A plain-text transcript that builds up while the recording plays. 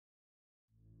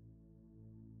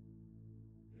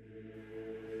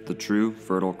The True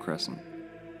Fertile Crescent.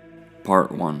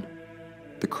 Part 1.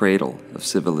 The Cradle of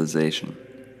Civilization.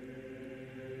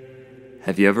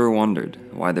 Have you ever wondered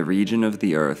why the region of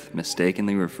the earth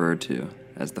mistakenly referred to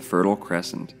as the Fertile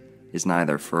Crescent is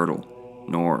neither fertile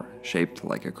nor shaped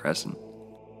like a crescent?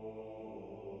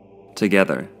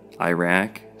 Together,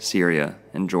 Iraq, Syria,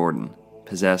 and Jordan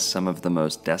possess some of the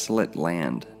most desolate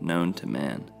land known to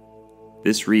man.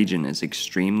 This region is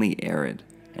extremely arid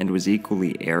and was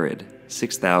equally arid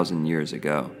 6,000 years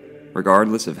ago,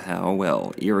 regardless of how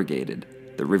well irrigated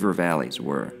the river valleys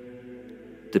were.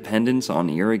 Dependence on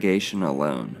irrigation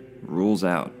alone rules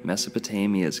out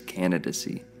Mesopotamia's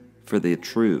candidacy for the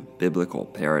true biblical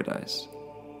paradise.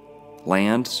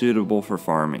 Land suitable for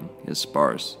farming is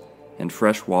sparse, and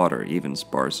fresh water even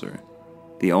sparser.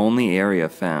 The only area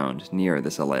found near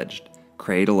this alleged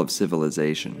cradle of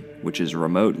civilization, which is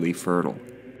remotely fertile,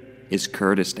 is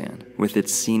Kurdistan, with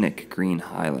its scenic green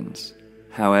highlands.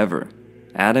 However,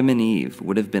 Adam and Eve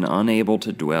would have been unable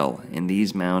to dwell in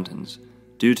these mountains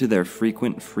due to their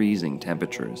frequent freezing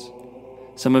temperatures.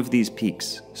 Some of these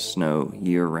peaks snow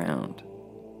year-round.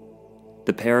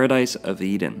 The paradise of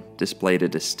Eden displayed a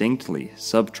distinctly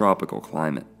subtropical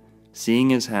climate,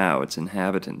 seeing as how its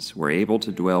inhabitants were able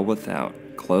to dwell without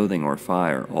clothing or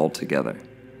fire altogether.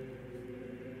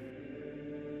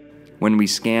 When we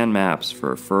scan maps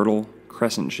for a fertile,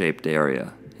 crescent-shaped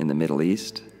area in the Middle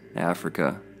East,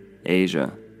 Africa,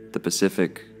 Asia, the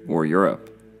Pacific, or Europe,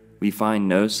 we find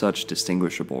no such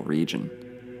distinguishable region.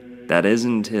 That is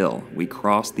until we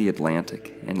cross the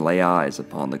Atlantic and lay eyes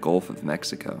upon the Gulf of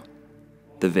Mexico,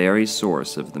 the very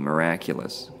source of the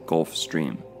miraculous Gulf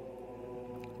Stream.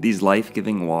 These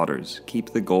life-giving waters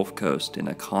keep the Gulf Coast in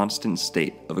a constant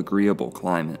state of agreeable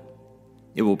climate.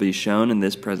 It will be shown in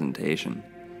this presentation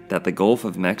that the Gulf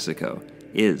of Mexico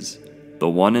is the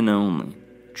one and only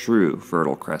true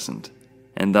Fertile Crescent,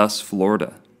 and thus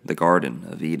Florida, the Garden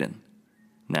of Eden.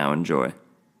 Now enjoy.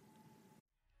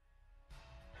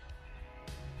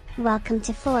 Welcome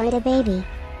to Florida, baby.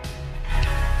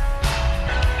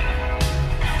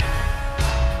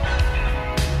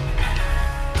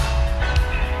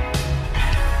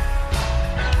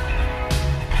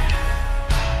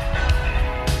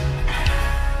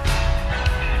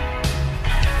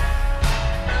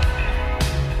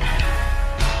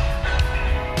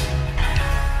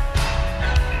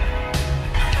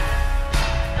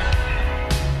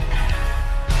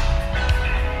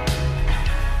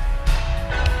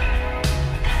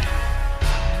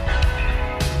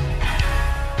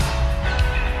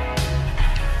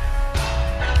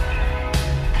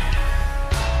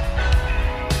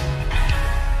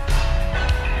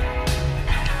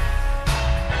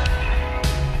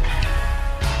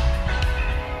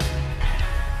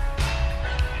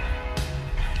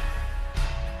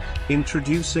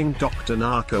 Introducing Dr.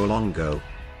 Narco Longo.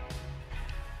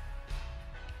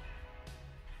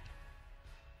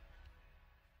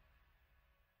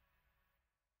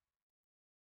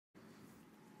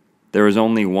 There is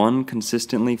only one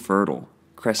consistently fertile,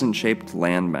 crescent-shaped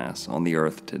landmass on the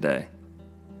Earth today.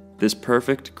 This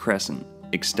perfect crescent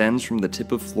extends from the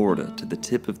tip of Florida to the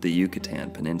tip of the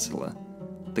Yucatan Peninsula.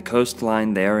 The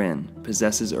coastline therein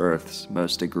possesses Earth's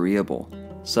most agreeable,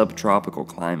 subtropical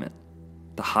climate,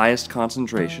 the highest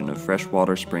concentration of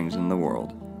freshwater springs in the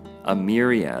world, a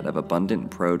myriad of abundant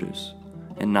produce,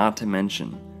 and not to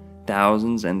mention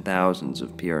thousands and thousands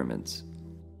of pyramids.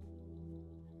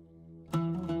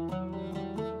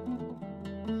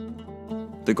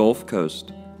 The Gulf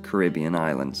Coast, Caribbean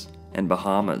islands, and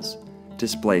Bahamas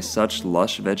display such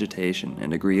lush vegetation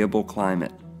and agreeable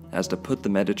climate as to put the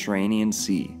Mediterranean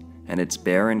Sea and its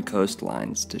barren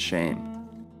coastlines to shame.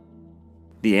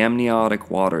 The amniotic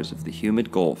waters of the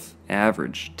humid Gulf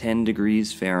average 10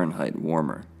 degrees Fahrenheit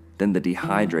warmer than the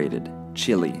dehydrated,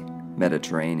 chilly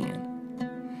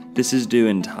Mediterranean. This is due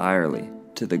entirely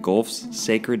to the Gulf's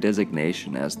sacred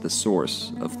designation as the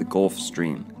source of the Gulf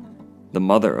Stream, the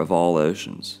mother of all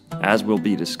oceans, as will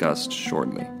be discussed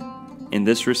shortly. In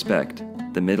this respect,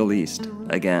 the Middle East,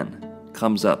 again,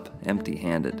 comes up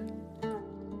empty-handed.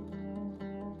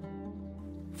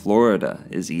 Florida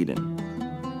is Eden.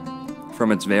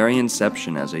 From its very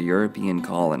inception as a European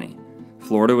colony,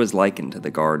 Florida was likened to the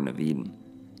Garden of Eden.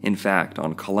 In fact,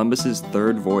 on Columbus's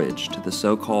third voyage to the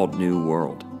so-called New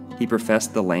World, he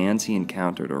professed the lands he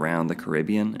encountered around the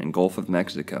Caribbean and Gulf of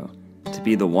Mexico to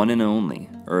be the one and only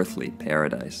earthly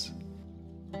paradise.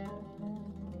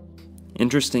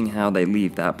 Interesting how they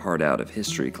leave that part out of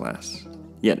history class.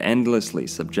 yet endlessly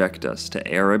subject us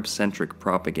to Arab-centric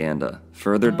propaganda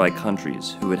furthered by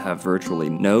countries who would have virtually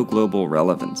no global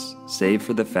relevance save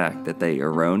for the fact that they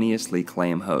erroneously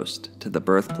claim host to the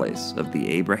birthplace of the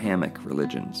Abrahamic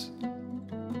religions.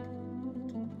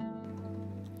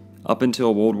 Up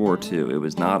until World War II, it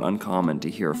was not uncommon to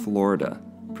hear Florida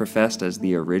professed as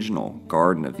the original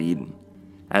Garden of Eden,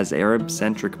 as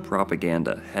Arab-centric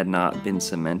propaganda had not been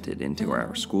cemented into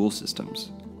our school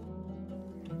systems.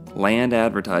 Land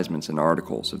advertisements and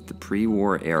articles of the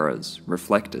pre-war eras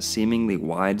reflect a seemingly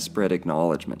widespread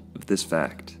acknowledgement of this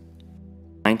fact.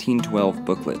 A 1912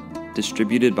 booklet,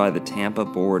 distributed by the Tampa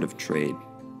Board of Trade,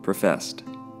 professed,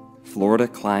 "Florida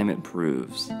climate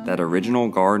proves that original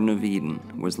Garden of Eden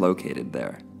was located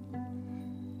there."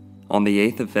 On the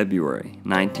 8th of February,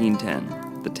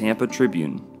 1910, the Tampa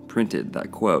Tribune printed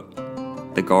that, quote,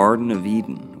 "The Garden of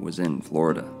Eden was in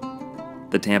Florida."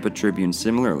 The Tampa Tribune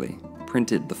similarly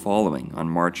printed the following on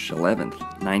March 11,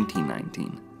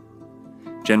 1919.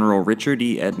 General Richard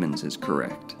E. Edmonds is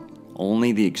correct.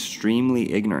 Only the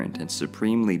extremely ignorant and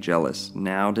supremely jealous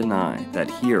now deny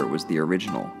that here was the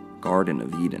original Garden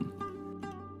of Eden.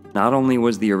 Not only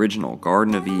was the original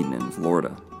Garden of Eden in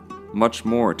Florida, much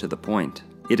more to the point,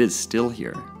 it is still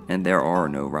here, and there are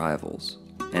no rivals.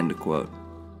 End quote.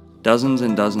 Dozens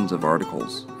and dozens of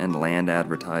articles and land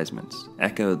advertisements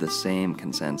echo the same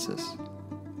consensus.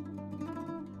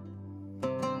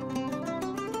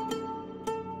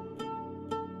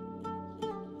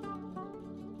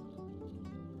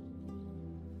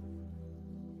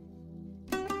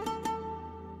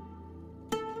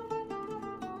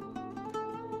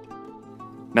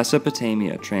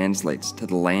 Mesopotamia translates to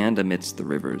the land amidst the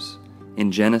rivers.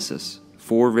 In Genesis,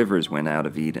 4 rivers went out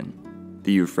of Eden: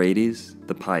 the Euphrates,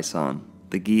 the Pison,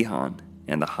 the Gihon,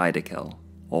 and the Hiddekel,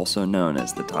 also known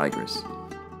as the Tigris.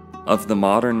 Of the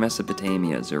modern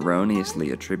Mesopotamia's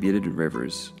erroneously attributed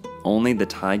rivers, only the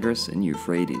Tigris and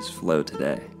Euphrates flow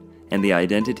today, and the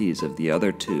identities of the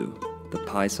other 2, the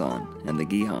Pison and the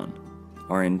Gihon,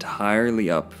 are entirely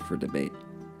up for debate.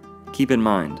 Keep in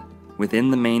mind,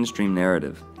 within the mainstream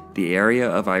narrative, the area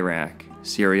of Iraq,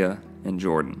 Syria, and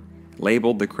Jordan,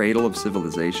 labeled the cradle of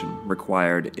civilization,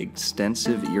 required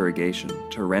extensive irrigation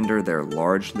to render their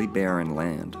largely barren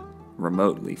land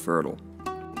remotely fertile,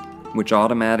 which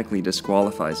automatically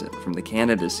disqualifies it from the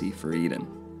candidacy for Eden.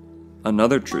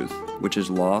 Another truth, which is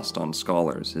lost on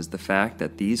scholars, is the fact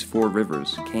that these 4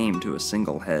 rivers came to a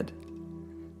single head.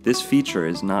 This feature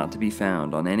is not to be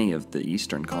found on any of the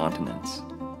eastern continents.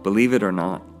 Believe it or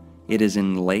not, it is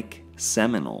in Lake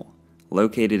Seminole,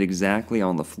 located exactly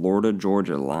on the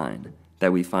Florida-Georgia line,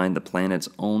 that we find the planet's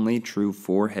only true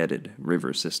 4-headed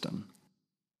river system.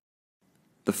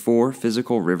 The 4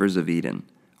 physical rivers of Eden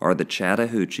are the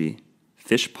Chattahoochee,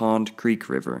 Fish Pond Creek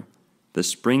River, the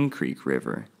Spring Creek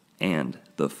River, and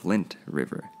the Flint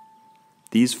River.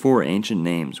 These 4 ancient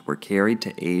names were carried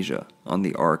to Asia on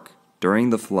the Ark during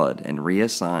the flood and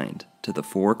reassigned to the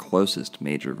 4 closest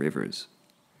major rivers.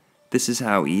 This is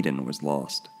how Eden was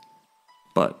lost.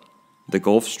 But the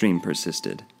Gulf Stream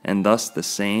persisted, and thus the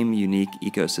same unique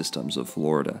ecosystems of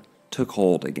Florida took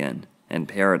hold again, and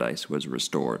paradise was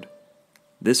restored.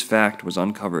 This fact was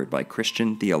uncovered by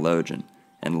Christian theologian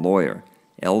and lawyer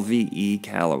L.V.E.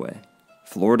 Calloway,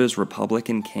 Florida's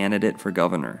Republican candidate for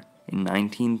governor in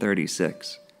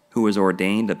 1936, who was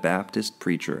ordained a Baptist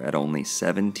preacher at only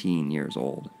 17 years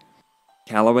old.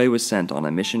 Calloway was sent on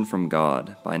a mission from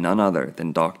God by none other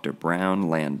than Dr. Brown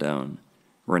Landone,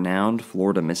 renowned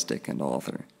Florida mystic and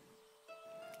author.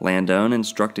 Landone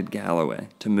instructed Calloway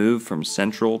to move from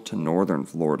central to northern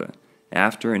Florida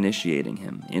after initiating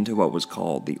him into what was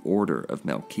called the Order of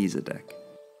Melchizedek.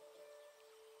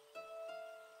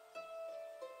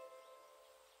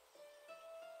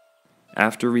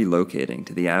 After relocating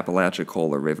to the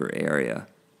Apalachicola River area,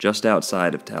 just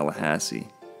outside of Tallahassee,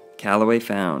 Calloway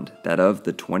found that of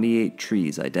the 28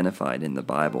 trees identified in the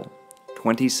Bible,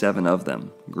 27 of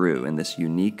them grew in this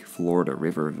unique Florida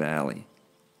River Valley.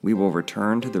 We will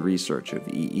return to the research of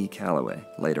E.E. Calloway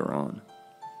later on.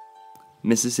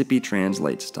 Mississippi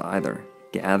translates to either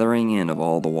gathering in of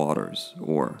all the waters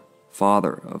or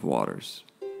father of waters.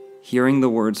 Hearing the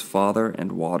words father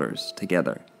and waters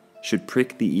together should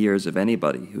prick the ears of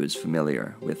anybody who is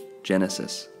familiar with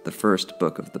Genesis, the first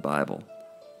book of the Bible.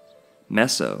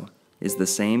 Meso is the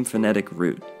same phonetic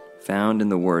root found in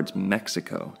the words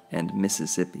Mexico and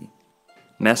Mississippi.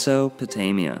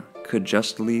 Mesopotamia could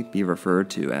justly be referred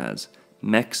to as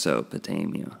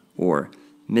Mexopotamia or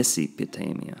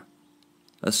Mississippotamia.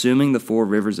 Assuming the 4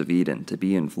 rivers of Eden to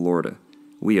be in Florida,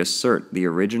 we assert the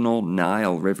original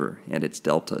Nile River and its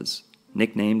deltas,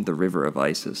 nicknamed the River of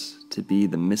Isis to be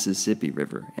the Mississippi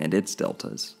River and its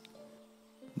deltas.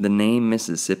 The name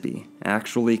Mississippi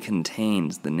actually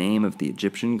contains the name of the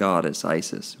Egyptian goddess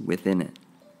Isis within it.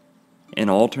 An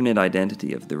alternate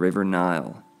identity of the River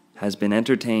Nile has been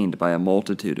entertained by a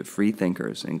multitude of free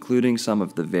thinkers, including some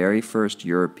of the very first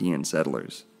European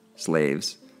settlers,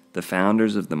 slaves, the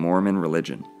founders of the Mormon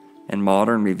religion, and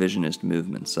modern revisionist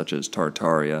movements such as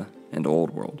Tartaria and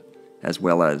Old World, as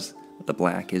well as the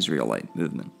Black Israelite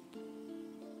movement.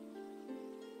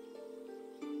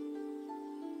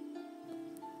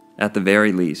 At the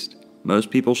very least,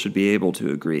 most people should be able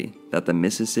to agree that the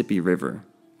Mississippi River,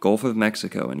 Gulf of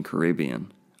Mexico, and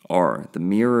Caribbean are the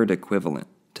mirrored equivalent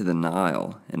to the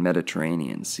Nile and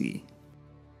Mediterranean Sea.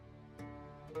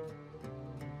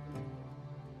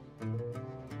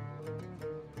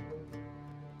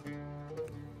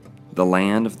 The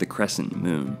land of the crescent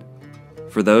moon.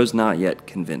 For those not yet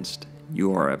convinced,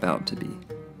 you are about to be.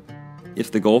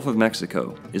 If the Gulf of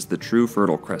Mexico is the true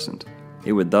Fertile Crescent,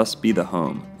 it would thus be the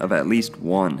home of at least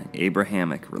one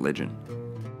Abrahamic religion.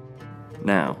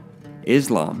 Now,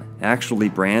 Islam actually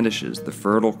brandishes the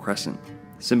Fertile Crescent,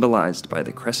 symbolized by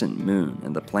the crescent moon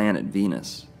and the planet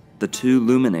Venus, the two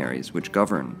luminaries which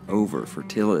govern over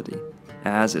fertility,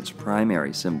 as its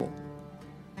primary symbol.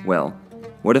 Well,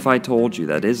 what if I told you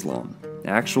that Islam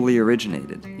actually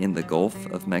originated in the Gulf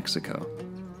of Mexico?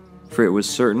 For it was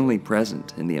certainly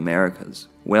present in the Americas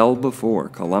well before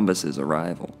Columbus's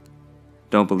arrival.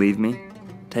 Don't believe me?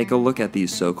 Take a look at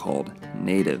these so-called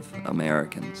Native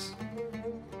Americans.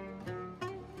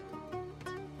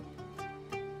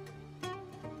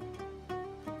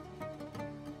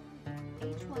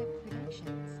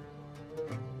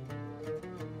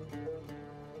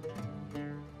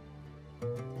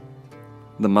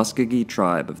 The Muskogee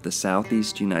tribe of the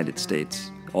southeast United States,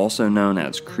 also known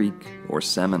as Creek or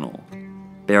Seminole,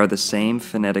 bear the same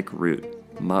phonetic root,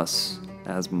 mus,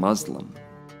 as Muslim,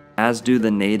 as do the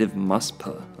native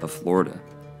Muspah of Florida.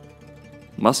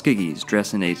 Muskogees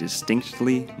dress in a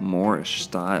distinctly Moorish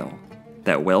style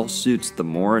that well suits the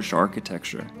Moorish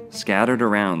architecture scattered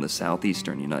around the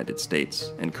southeastern United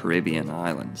States and Caribbean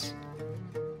islands.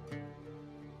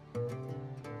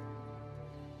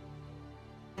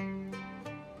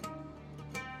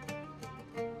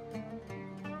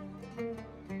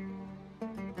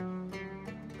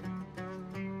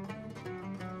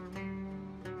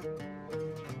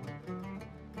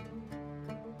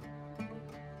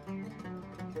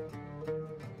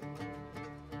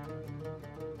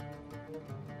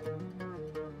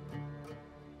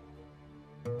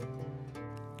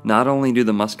 Not only do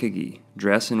the Muskogee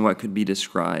dress in what could be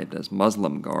described as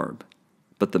Muslim garb,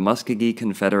 but the Muskogee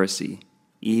Confederacy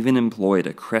even employed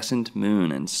a crescent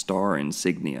moon and star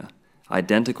insignia,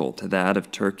 identical to that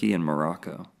of Turkey and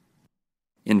Morocco.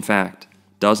 In fact,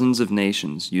 dozens of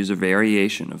nations use a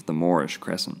variation of the Moorish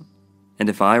crescent, and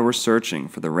if I were searching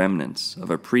for the remnants of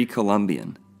a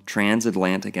pre-Columbian,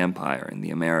 transatlantic empire in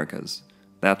the Americas,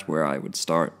 that's where I would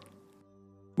start.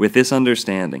 With this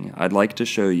understanding, I'd like to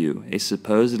show you a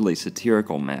supposedly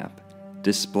satirical map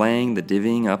displaying the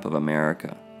divvying up of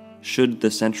America should the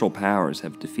Central Powers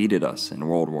have defeated us in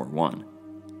World War I.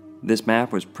 This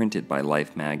map was printed by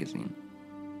Life magazine.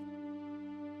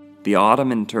 The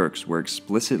Ottoman Turks were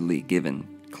explicitly given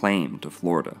claim to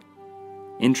Florida.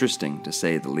 Interesting to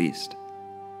say the least.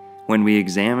 When we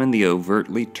examine the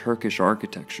overtly Turkish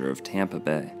architecture of Tampa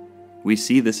Bay, we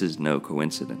see this is no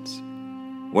coincidence.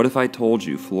 What if I told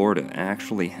you Florida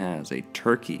actually has a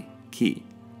Turkey key,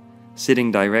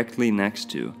 sitting directly next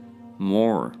to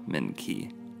Mormon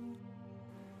key?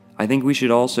 I think we should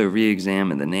also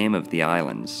re-examine the name of the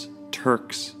islands,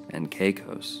 Turks and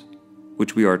Caicos,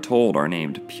 which we are told are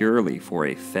named purely for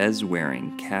a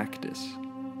fez-wearing cactus,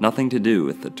 nothing to do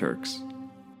with the Turks.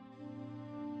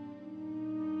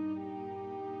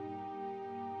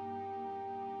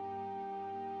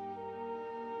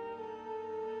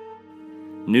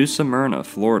 New Smyrna,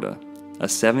 Florida, a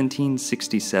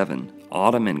 1767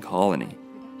 Ottoman colony,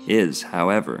 is,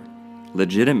 however,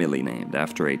 legitimately named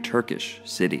after a Turkish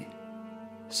city.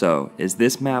 So, is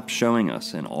this map showing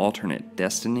us an alternate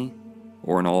destiny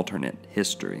or an alternate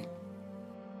history?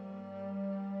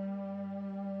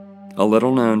 A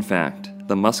little-known fact,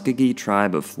 the Muskogee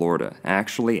tribe of Florida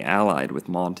actually allied with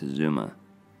Montezuma,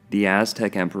 the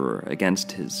Aztec emperor,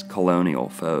 against his colonial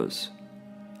foes.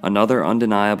 Another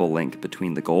undeniable link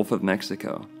between the Gulf of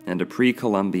Mexico and a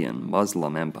pre-Columbian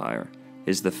Muslim empire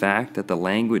is the fact that the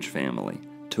language family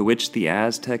to which the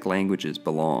Aztec languages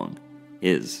belong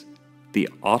is the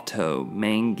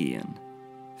Otomanguean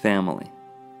family.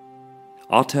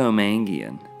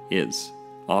 Otomanguean is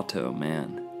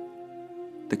Ottoman.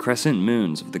 the crescent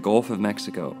moons of the Gulf of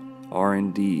Mexico are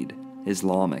indeed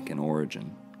Islamic in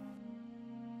origin.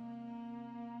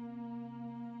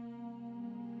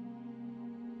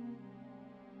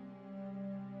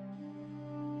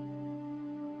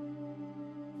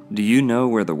 Do you know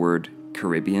where the word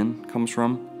Caribbean comes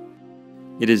from?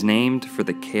 It is named for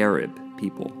the Carib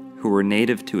people, who were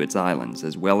native to its islands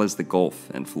as well as the Gulf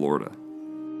and Florida.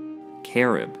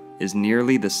 Carib is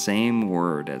nearly the same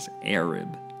word as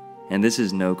Arab, and this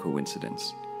is no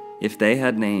coincidence. If they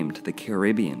had named the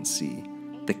Caribbean Sea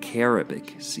the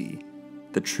Caribic Sea,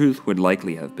 the truth would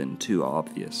likely have been too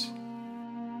obvious.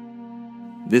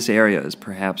 This area is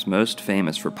perhaps most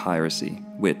famous for piracy,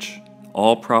 which,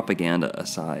 all propaganda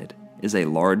aside, is a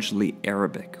largely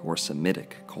Arabic or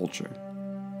Semitic culture.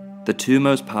 The two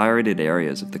most pirated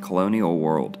areas of the colonial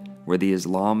world were the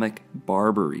Islamic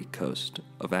Barbary coast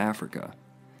of Africa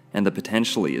and the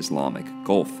potentially Islamic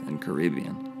Gulf and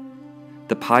Caribbean.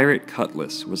 The pirate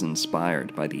cutlass was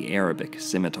inspired by the Arabic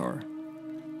scimitar.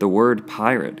 The word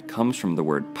pirate comes from the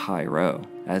word pyro,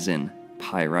 as in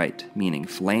pyrite, meaning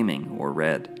flaming or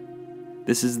red.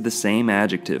 This is the same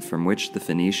adjective from which the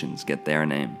Phoenicians get their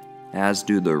name, as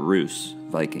do the Rus,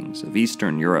 Vikings, of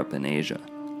Eastern Europe and Asia.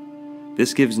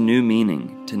 This gives new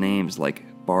meaning to names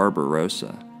like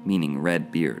Barbarossa, meaning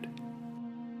red beard.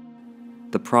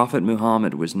 The Prophet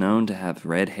Muhammad was known to have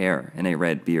red hair and a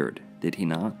red beard, did he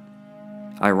not?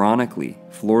 Ironically,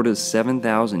 Florida's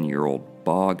 7,000-year-old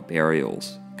bog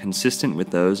burials, consistent with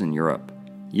those in Europe,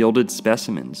 yielded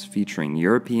specimens featuring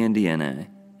European DNA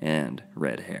and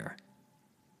red hair.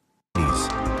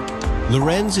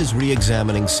 Lorenz is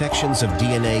re-examining sections of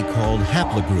DNA called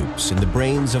haplogroups in the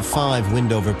brains of 5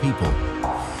 Wendover people.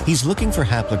 He's looking for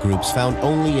haplogroups found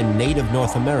only in native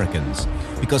North Americans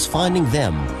because finding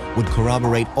them would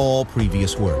corroborate all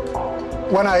previous work.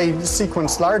 When I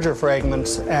sequenced larger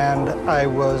fragments and I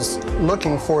was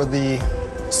looking for the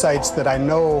sites that I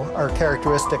know are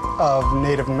characteristic of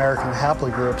Native American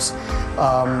haplogroups,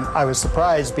 I was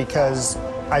surprised because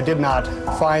I did not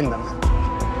find them.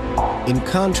 In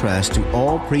contrast to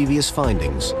all previous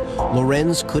findings,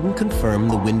 Lorenz couldn't confirm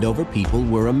the Wendover people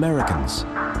were Americans.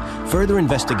 Further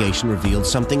investigation revealed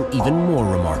something even more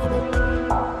remarkable.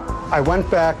 I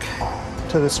went back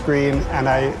to the screen and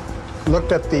I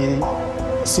looked at the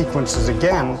sequences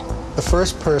again. The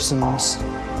first person's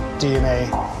DNA,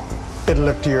 it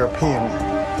looked European.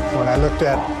 When I looked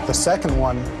at the second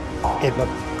one, it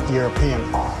looked European.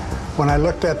 When I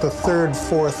looked at the third,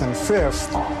 fourth, and fifth,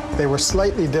 they were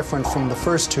slightly different from the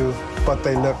first two, but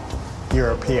they looked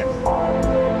European.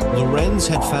 Lorenz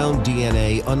had found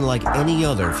DNA unlike any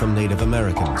other from Native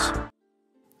Americans.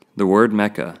 The word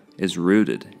Mecca is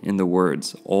rooted in the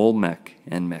words Olmec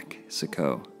and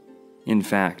Mexico. In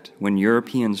fact, when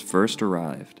Europeans first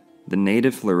arrived, the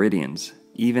native Floridians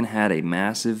even had a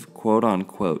massive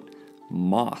quote-unquote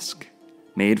mosque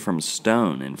made from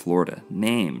stone in Florida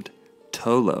named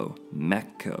Tolo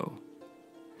Mecco.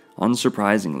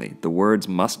 Unsurprisingly, the words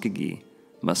Muskogee,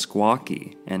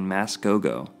 Meskwaki, and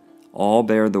Mascogo all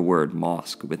bear the word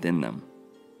mosque within them.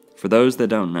 For those that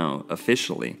don't know,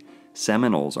 officially,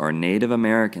 Seminoles are Native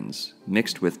Americans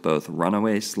mixed with both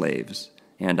runaway slaves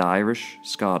and Irish,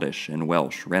 Scottish, and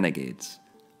Welsh renegades,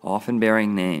 often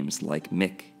bearing names like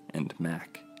Mick and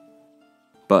Mac.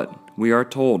 But we are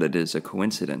told it is a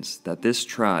coincidence that this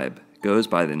tribe goes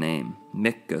by the name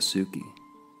Miccosukee.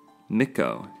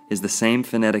 Micco is the same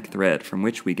phonetic thread from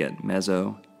which we get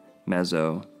Mezzo,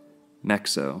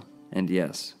 Mexo, and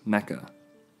yes, Mecca.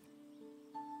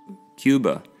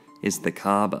 Cuba is the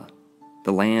Kaaba,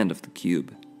 the land of the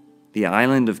cube. The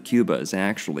island of Cuba is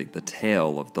actually the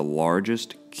tail of the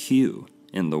largest Q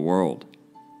in the world.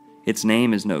 Its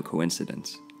name is no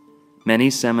coincidence. Many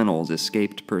Seminoles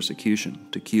escaped persecution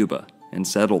to Cuba and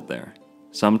settled there,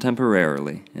 some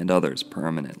temporarily and others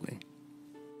permanently.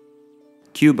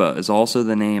 Cuba is also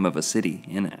the name of a city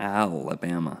in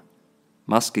Alabama,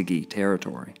 Muskogee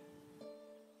Territory.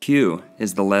 Q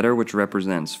is the letter which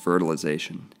represents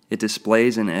fertilization. It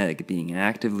displays an egg being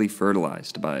actively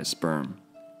fertilized by a sperm.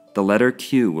 The letter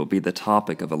Q will be the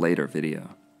topic of a later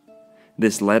video.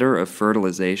 This letter of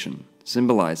fertilization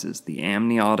symbolizes the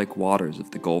amniotic waters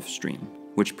of the Gulf Stream,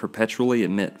 which perpetually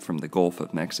emit from the Gulf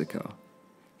of Mexico.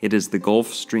 It is the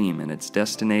Gulf Stream and its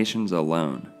destinations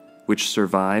alone which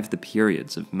survive the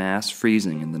periods of mass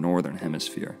freezing in the northern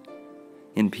hemisphere.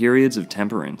 In periods of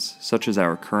temperance, such as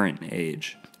our current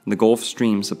age, the Gulf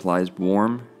Stream supplies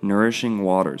warm, nourishing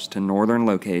waters to northern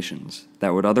locations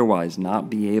that would otherwise not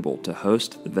be able to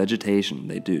host the vegetation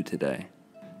they do today,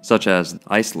 such as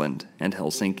Iceland and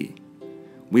Helsinki.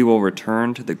 We will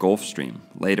return to the Gulf Stream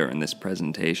later in this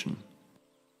presentation.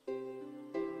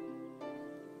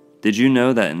 Did you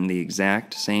know that in the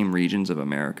exact same regions of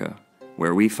America,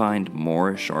 where we find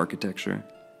Moorish architecture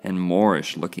and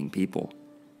Moorish-looking people,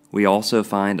 we also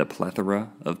find a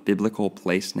plethora of biblical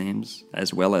place names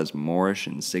as well as Moorish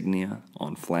insignia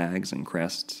on flags and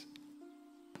crests?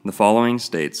 The following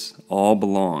states all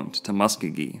belonged to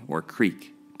Muskogee or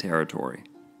Creek territory.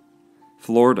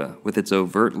 Florida, with its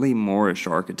overtly Moorish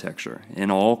architecture in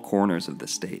all corners of the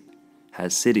state,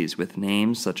 has cities with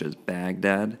names such as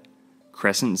Baghdad,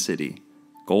 Crescent City,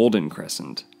 Golden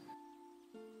Crescent,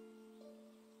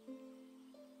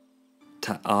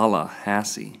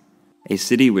 Tallahassee, a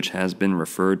city which has been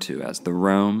referred to as the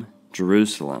Rome,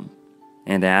 Jerusalem,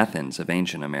 and Athens of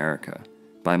ancient America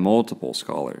by multiple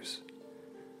scholars.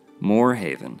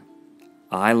 Moorhaven,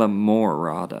 Isla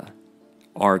Morada,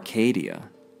 Arcadia,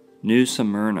 New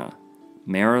Smyrna,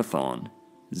 Marathon,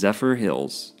 Zephyr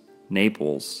Hills,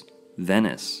 Naples,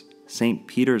 Venice, St.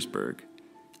 Petersburg,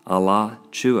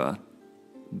 Alachua,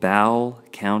 Bowell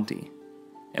County,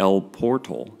 El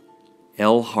Portal,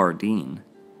 El Jardín,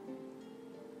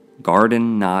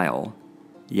 Garden Nile,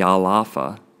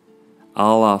 Yalafa,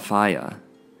 Alafaya,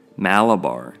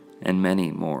 Malabar, and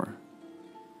many more.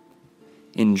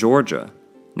 In Georgia,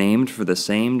 named for the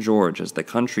same George as the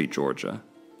country Georgia,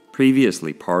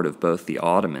 previously part of both the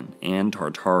Ottoman and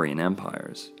Tartarian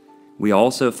empires, we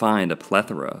also find a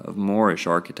plethora of Moorish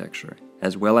architecture,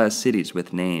 as well as cities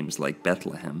with names like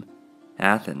Bethlehem,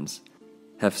 Athens,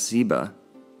 Hephzibah,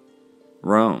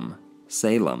 Rome,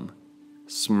 Salem,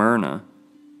 Smyrna,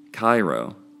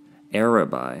 Cairo,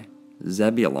 Arabi,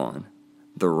 Zebulon,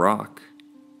 The Rock,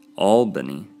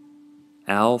 Albany,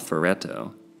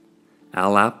 Alpharetto,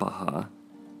 Alapaha,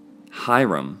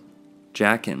 Hiram,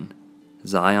 Jachin,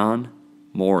 Zion,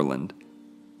 Moreland,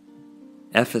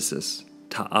 Ephesus,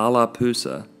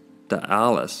 Ta'alapusa,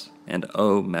 Da'alis, and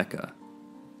O Mecca.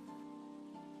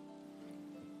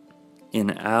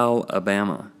 In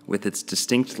Alabama, with its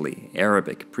distinctly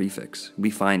Arabic prefix, we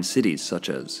find cities such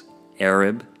as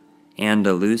Arab,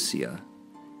 Andalusia,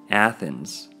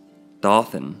 Athens,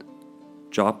 Dothan,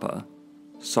 Joppa,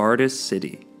 Sardis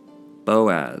City,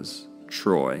 Boaz,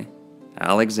 Troy,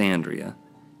 Alexandria,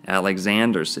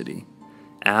 Alexander City,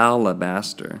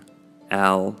 Alabaster,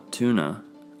 Altoona,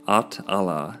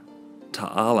 At-Allah,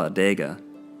 Ta'ala-Dega,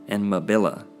 and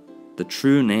Mobila, the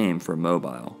true name for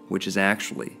Mobile, which is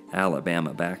actually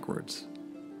Alabama backwards,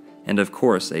 and of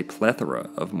course a plethora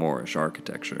of Moorish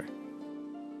architecture.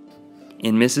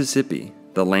 In Mississippi,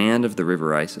 the land of the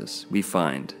River Isis, we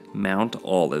find Mount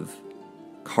Olive,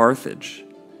 Carthage,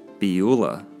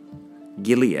 Beulah,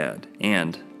 Gilead,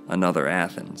 and another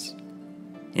Athens.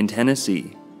 In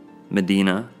Tennessee,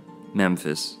 Medina,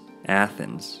 Memphis,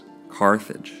 Athens,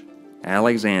 Carthage,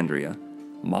 Alexandria,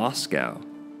 Moscow,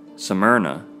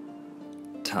 Smyrna,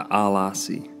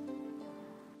 Tallahassee.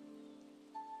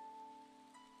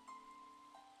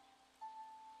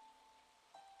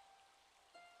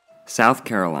 South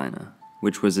Carolina,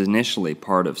 which was initially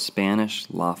part of Spanish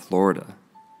La Florida,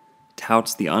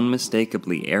 touts the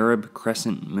unmistakably Arab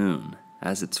crescent moon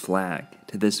as its flag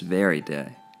to this very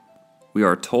day. We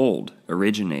are told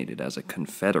originated as a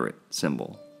Confederate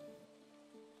symbol.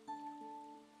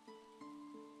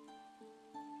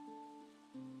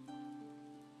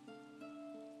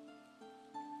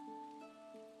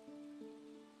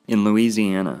 In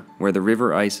Louisiana, where the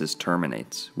River Isis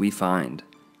terminates, we find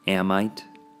Amite,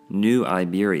 New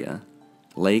Iberia,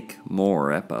 Lake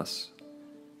Maurepas,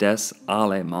 Des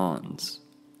Allemands,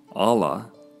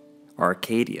 Allah,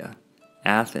 Arcadia,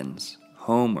 Athens,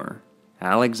 Homer,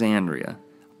 Alexandria,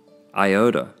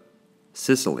 Iota,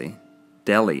 Sicily,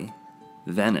 Delhi,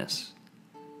 Venice.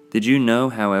 Did you know,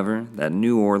 however, that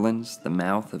New Orleans, the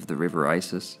mouth of the River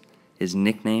Isis, is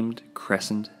nicknamed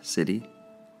Crescent City?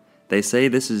 They say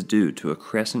this is due to a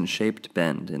crescent-shaped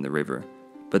bend in the river,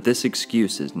 but this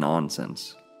excuse is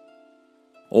nonsense.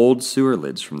 Old sewer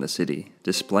lids from the city,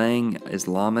 displaying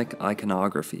Islamic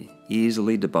iconography,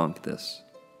 easily debunk this.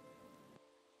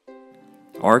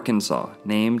 Arkansas,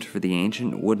 named for the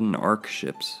ancient wooden ark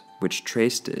ships which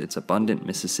traced its abundant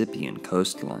Mississippian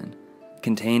coastline,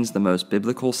 contains the most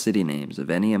biblical city names of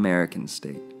any American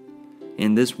state.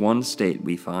 In this one state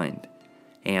we find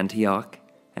Antioch,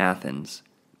 Athens,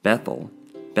 Bethel,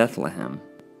 Bethlehem,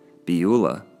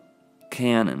 Beulah,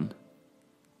 Canaan,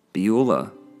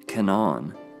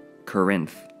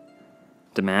 Corinth,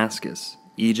 Damascus,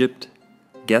 Egypt,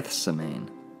 Gethsemane,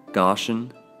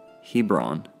 Goshen,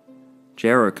 Hebron,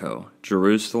 Jericho,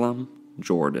 Jerusalem,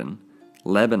 Jordan,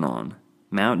 Lebanon,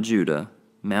 Mount Judah,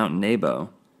 Mount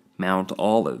Nebo, Mount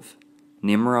Olive,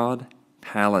 Nimrod,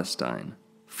 Palestine,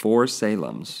 4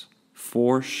 Salems,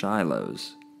 4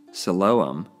 Shilohs,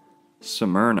 Siloam,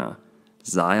 Smyrna,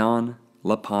 Zion,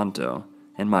 Lepanto,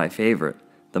 and my favorite,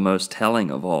 the most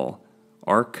telling of all,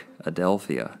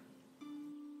 Arkadelphia.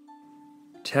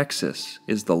 Texas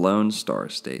is the Lone Star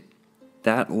State.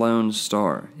 That lone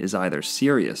star is either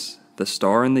Sirius, the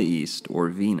star in the east, or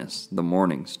Venus, the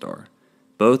morning star,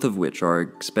 both of which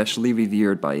are especially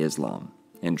revered by Islam,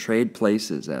 and trade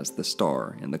places as the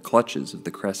star in the clutches of the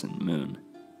crescent moon.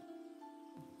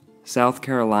 South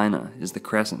Carolina is the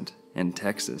crescent, and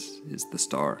Texas is the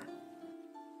star.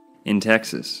 In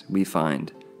Texas, we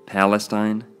find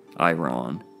Palestine,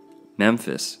 Iran,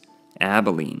 Memphis,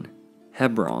 Abilene,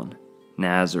 Hebron,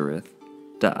 Nazareth,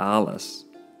 Dallas,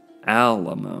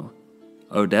 Alamo,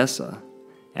 Odessa,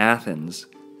 Athens,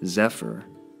 Zephyr,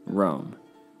 Rome,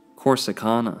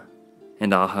 Corsicana,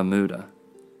 and Ahamuda.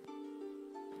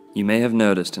 You may have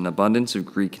noticed an abundance of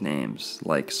Greek names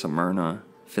like Smyrna,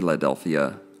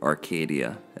 Philadelphia,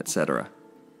 Arcadia, etc.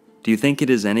 Do you think it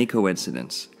is any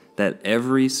coincidence that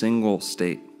every single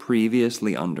state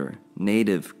previously under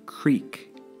native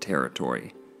Greek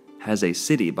territory has a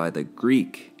city by the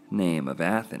Greek name of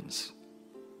Athens?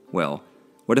 Well,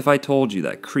 what if I told you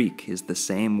that Creek is the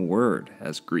same word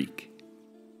as Greek?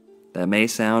 That may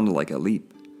sound like a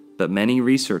leap, but many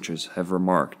researchers have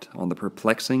remarked on the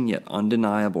perplexing yet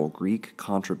undeniable Greek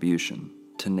contribution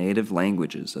to native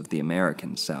languages of the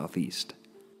American Southeast.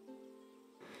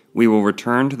 We will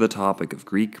return to the topic of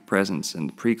Greek presence in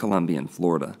pre-Columbian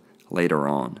Florida later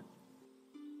on.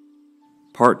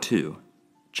 Part 2.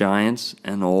 Giants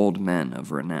and Old Men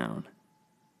of Renown.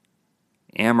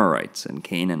 Amorites and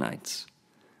Canaanites.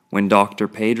 When Dr.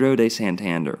 Pedro de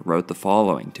Santander wrote the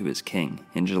following to his king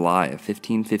in July of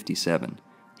 1557,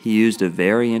 he used a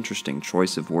very interesting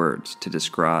choice of words to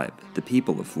describe the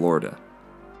people of Florida.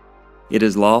 It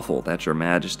is lawful that your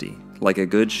majesty, like a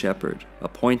good shepherd,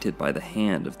 appointed by the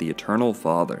hand of the eternal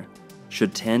Father,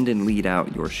 should tend and lead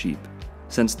out your sheep,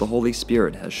 since the Holy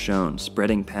Spirit has shown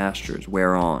spreading pastures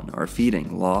whereon are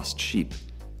feeding lost sheep,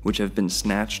 which have been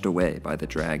snatched away by the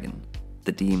dragon,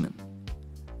 the demon.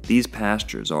 These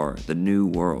pastures are the New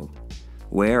World,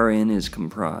 wherein is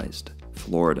comprised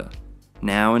Florida,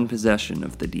 now in possession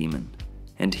of the demon,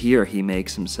 and here he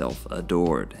makes himself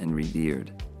adored and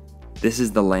revered. This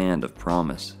is the land of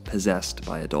promise, possessed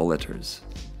by idolaters.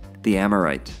 The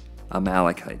Amorite,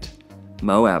 Amalekite,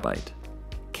 Moabite,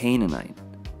 Canaanite.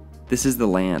 This is the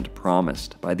land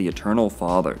promised by the eternal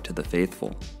Father to the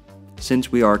faithful,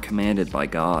 since we are commanded by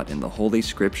God in the Holy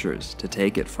Scriptures to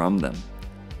take it from them,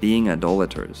 being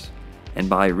idolaters, and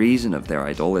by reason of their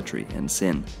idolatry and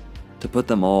sin, to put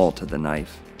them all to the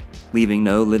knife, leaving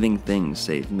no living things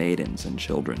save maidens and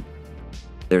children.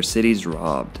 Their cities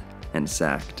robbed and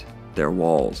sacked, their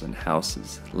walls and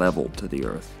houses leveled to the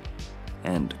earth.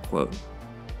 End quote.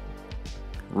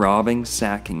 Robbing,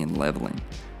 sacking, and leveling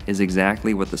is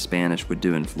exactly what the Spanish would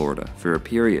do in Florida for a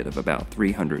period of about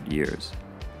 300 years.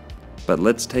 But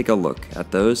let's take a look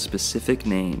at those specific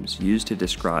names used to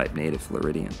describe native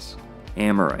Floridians.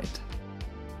 Amorite,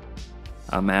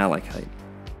 Amalekite,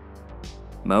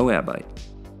 Moabite,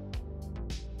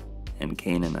 and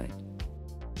Canaanite.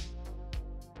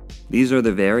 These are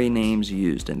the very names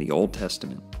used in the Old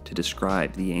Testament to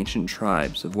describe the ancient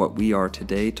tribes of what we are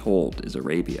today told is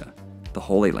Arabia, the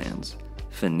Holy Lands,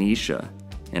 Phoenicia,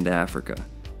 and Africa.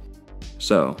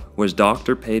 So, was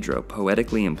Dr. Pedro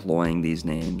poetically employing these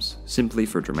names simply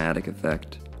for dramatic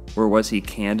effect, or was he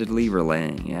candidly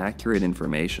relaying accurate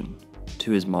information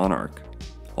to his monarch,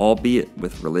 albeit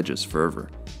with religious fervor?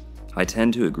 I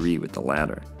tend to agree with the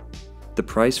latter. The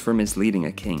price for misleading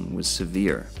a king was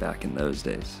severe back in those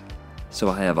days, so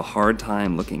I have a hard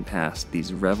time looking past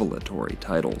these revelatory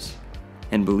titles.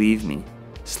 And believe me,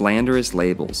 slanderous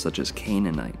labels such as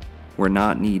Canaanite were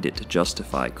not needed to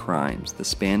justify crimes the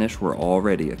Spanish were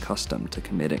already accustomed to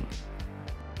committing.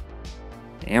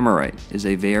 Amorite is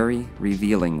a very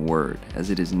revealing word, as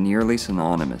it is nearly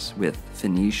synonymous with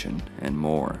Phoenician and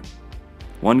more.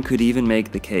 One could even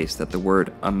make the case that the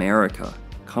word America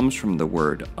comes from the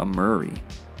word Amuri,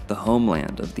 the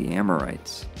homeland of the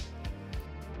Amorites.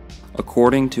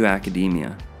 According to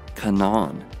academia,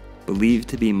 Canaan, believed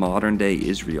to be modern-day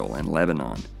Israel and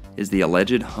Lebanon, is the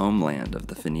alleged homeland of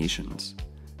the Phoenicians.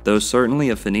 Though certainly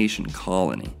a Phoenician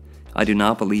colony, I do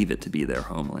not believe it to be their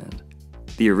homeland.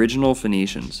 The original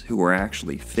Phoenicians, who were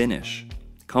actually Finnish,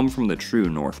 come from the true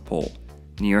North Pole,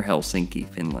 near Helsinki,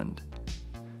 Finland.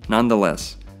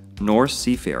 Nonetheless, Norse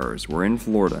seafarers were in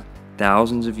Florida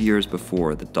thousands of years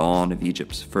before the dawn of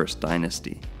Egypt's first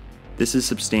dynasty. This is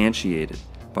substantiated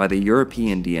by the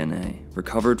European DNA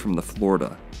recovered from the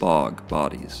Florida bog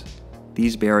bodies.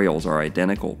 These burials are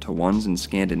identical to ones in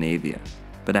Scandinavia,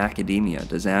 but academia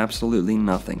does absolutely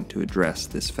nothing to address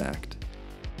this fact.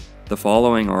 The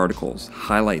following articles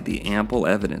highlight the ample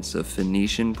evidence of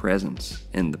Phoenician presence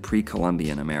in the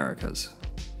pre-Columbian Americas.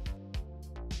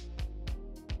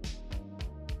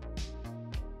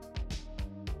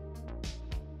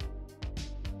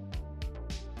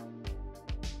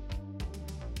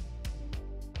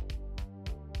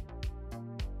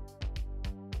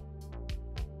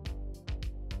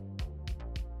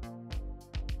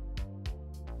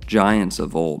 Giants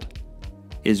of old.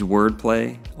 Is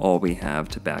wordplay all we have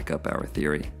to back up our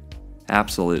theory?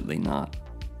 Absolutely not.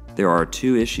 There are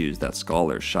two issues that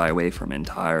scholars shy away from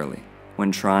entirely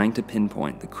when trying to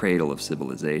pinpoint the cradle of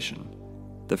civilization.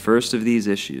 The first of these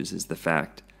issues is the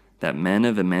fact that men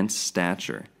of immense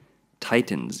stature,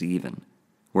 titans even,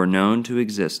 were known to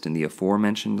exist in the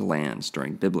aforementioned lands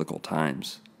during biblical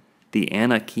times. The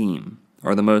Anakim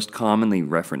are the most commonly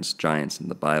referenced giants in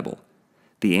the Bible.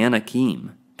 The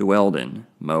Anakim dwelled in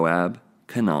Moab,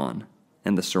 Canaan,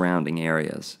 and the surrounding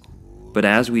areas. But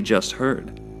as we just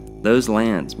heard, those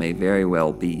lands may very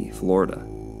well be Florida.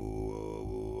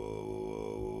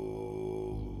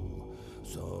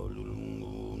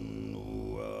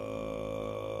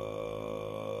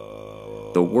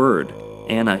 The word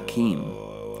Anakim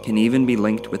can even be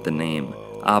linked with the name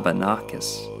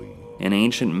Abenakis, an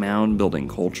ancient mound-building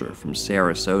culture from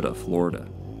Sarasota, Florida,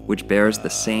 which bears the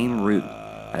same root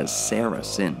as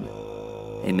Saracen,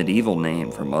 a medieval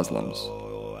name for Muslims.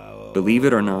 Believe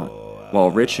it or not, while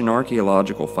rich in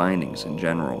archaeological findings in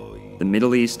general, the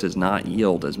Middle East does not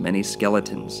yield as many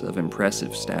skeletons of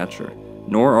impressive stature,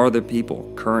 nor are the people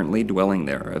currently dwelling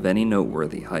there of any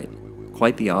noteworthy height.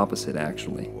 Quite the opposite,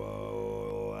 actually.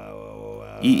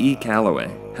 E.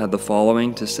 Calloway had the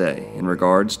following to say in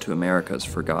regards to America's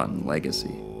forgotten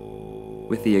legacy.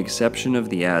 With the exception of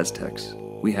the Aztecs,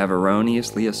 we have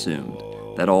erroneously assumed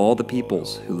that all the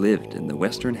peoples who lived in the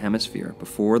Western Hemisphere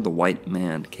before the white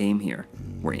man came here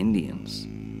were Indians.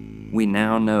 We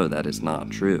now know that is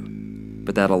not true,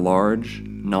 but that a large,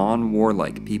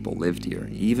 non-warlike people lived here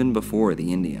even before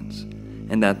the Indians,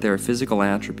 and that their physical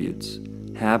attributes,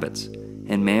 habits,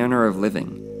 and manner of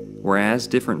living were as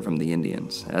different from the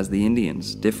Indians as the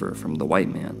Indians differ from the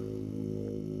white man.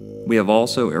 We have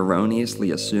also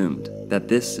erroneously assumed that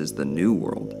this is the New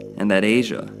World, and that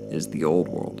Asia is the Old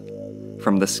World.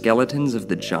 From the skeletons of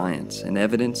the giants and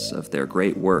evidence of their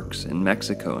great works in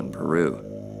Mexico and Peru,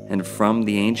 and from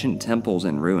the ancient temples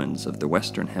and ruins of the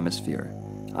Western Hemisphere,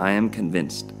 I am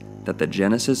convinced that the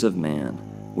genesis of man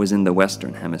was in the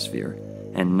Western Hemisphere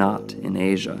and not in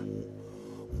Asia.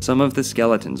 Some of the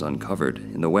skeletons uncovered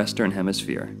in the Western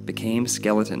Hemisphere became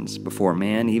skeletons before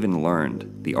man even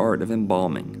learned the art of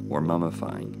embalming or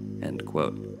mummifying." End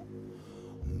quote.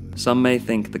 Some may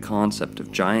think the concept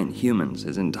of giant humans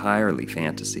is entirely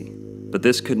fantasy, but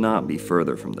this could not be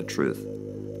further from the truth.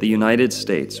 The United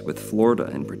States, with Florida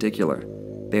in particular,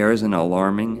 bears an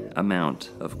alarming amount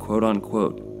of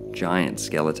quote-unquote giant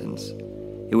skeletons.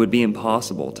 It would be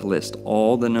impossible to list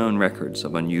all the known records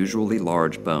of unusually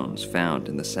large bones found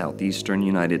in the southeastern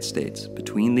United States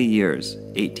between the years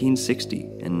 1860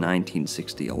 and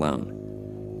 1960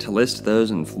 alone. To list those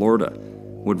in Florida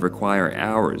would require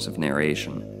hours of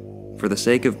narration. For the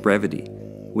sake of brevity,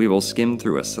 we will skim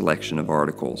through a selection of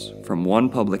articles from one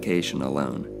publication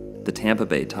alone, the Tampa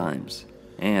Bay Times,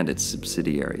 and its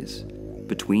subsidiaries,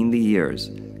 between the years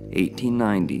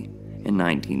 1890 and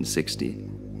 1960.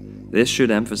 This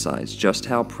should emphasize just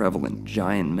how prevalent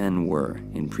giant men were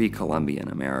in pre-Columbian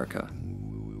America.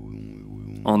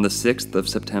 On the 6th of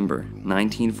September,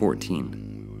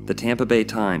 1914, the Tampa Bay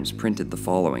Times printed the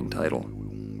following title: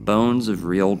 "Bones of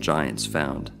Real Giants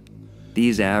Found."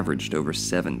 These averaged over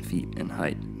 7 feet in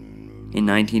height. In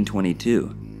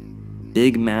 1922,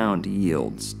 Big Mound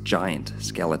yields giant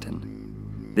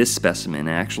skeleton. This specimen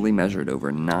actually measured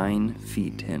over 9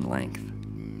 feet in length.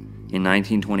 In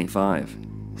 1925,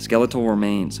 skeletal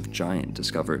remains of giant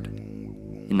discovered.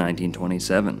 In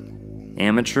 1927,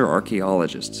 amateur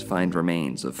archaeologists find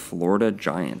remains of Florida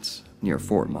giants near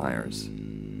Fort Myers.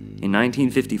 In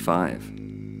 1955,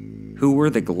 who were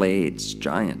the Glades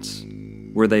giants?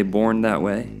 Were they born that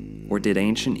way, or did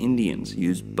ancient Indians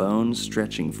use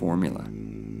bone-stretching formula?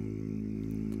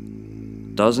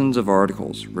 Dozens of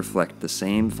articles reflect the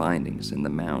same findings in the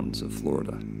mounds of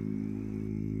Florida.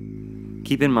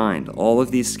 Keep in mind, all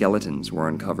of these skeletons were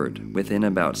uncovered within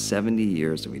about 70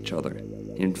 years of each other,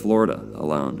 in Florida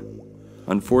alone.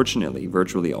 Unfortunately,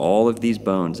 virtually all of these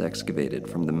bones excavated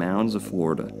from the mounds of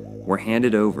Florida were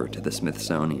handed over to the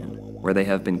Smithsonian, where they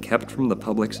have been kept from the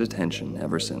public's attention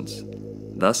ever since,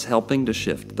 thus helping to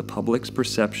shift the public's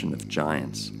perception of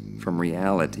giants from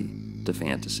reality to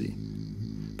fantasy.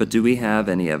 But do we have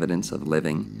any evidence of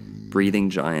living,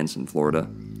 breathing giants in Florida?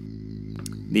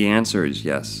 The answer is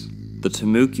yes. The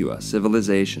Timucua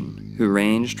civilization, who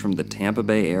ranged from the Tampa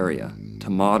Bay area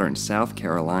to modern South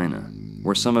Carolina,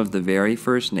 were some of the very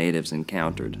first natives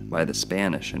encountered by the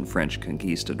Spanish and French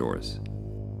conquistadors.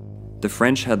 The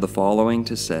French had the following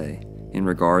to say in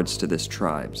regards to this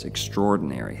tribe's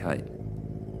extraordinary height.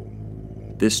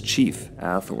 This chief,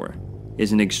 Athor,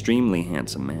 is an extremely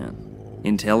handsome man,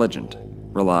 intelligent,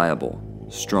 reliable,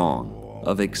 strong,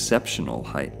 of exceptional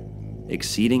height,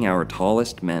 exceeding our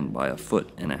tallest men by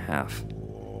 1.5 feet,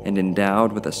 and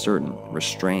endowed with a certain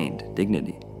restrained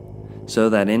dignity, so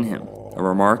that in him a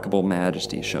remarkable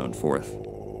majesty shone forth.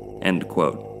 End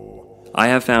quote. I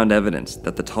have found evidence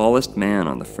that the tallest man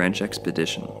on the French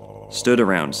expedition stood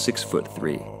around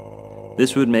 6'3".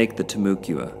 This would make the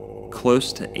Timucua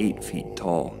close to 8 feet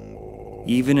tall.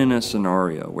 Even in a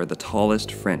scenario where the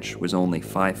tallest French was only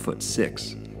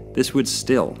 5'6", this would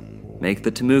still make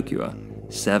the Timucua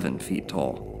 7 feet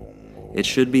tall. It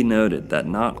should be noted that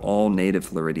not all native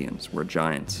Floridians were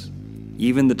giants.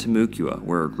 Even the Timucua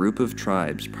were a group of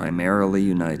tribes primarily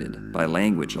united by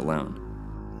language alone.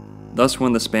 Thus,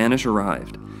 when the Spanish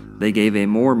arrived, they gave a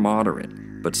more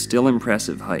moderate but still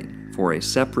impressive height for a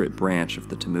separate branch of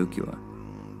the Timucua,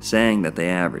 saying that they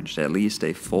averaged at least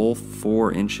a full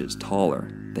 4 inches taller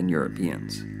than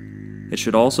Europeans. It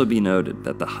should also be noted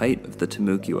that the height of the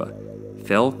Timucua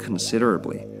fell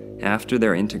considerably after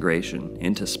their integration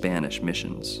into Spanish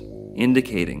missions,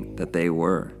 indicating that they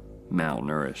were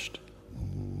malnourished.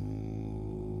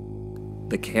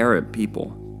 The Carib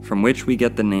people, from which we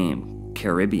get the name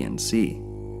Caribbean Sea,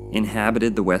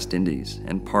 inhabited the West Indies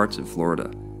and parts of Florida.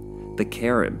 The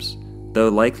Caribs, though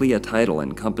likely a title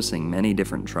encompassing many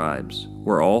different tribes,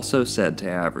 were also said to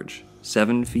average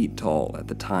 7 feet tall at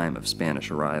the time of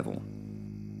Spanish arrival.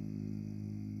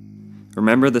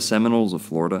 Remember the Seminoles of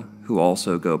Florida, who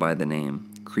also go by the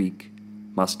name Creek,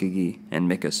 Muskogee,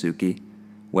 and Miccosukee?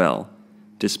 Well,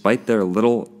 despite their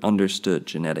little understood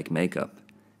genetic makeup,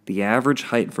 the average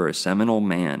height for a Seminole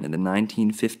man in the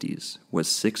 1950s was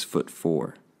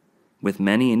 6'4", with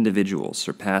many individuals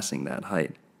surpassing that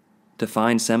height. To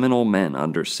find Seminole men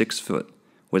under 6 foot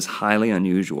was highly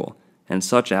unusual, and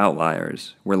such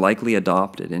outliers were likely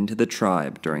adopted into the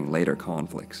tribe during later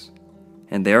conflicts,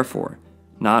 and therefore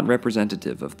not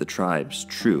representative of the tribe's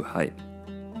true height.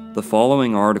 The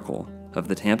following article of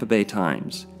the Tampa Bay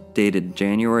Times, dated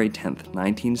January 10,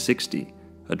 1960,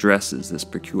 addresses this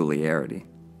peculiarity.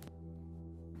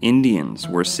 Indians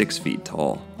were 6 feet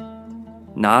tall.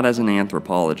 Not as an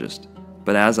anthropologist,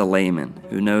 but as a layman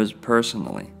who knows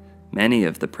personally many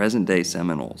of the present-day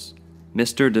Seminoles,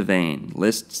 Mr. Devane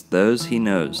lists those he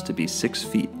knows to be 6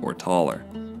 feet or taller.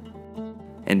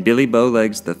 And Billy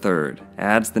Bowlegs III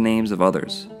adds the names of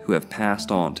others who have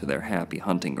passed on to their happy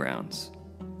hunting grounds.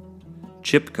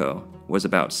 Chipko was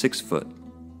about 6 foot,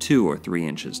 2 or 3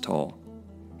 inches tall.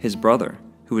 His brother,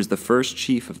 who was the first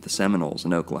chief of the Seminoles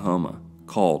in Oklahoma,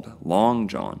 called Long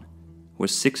John,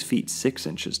 was 6 feet 6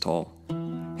 inches tall.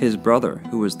 His brother,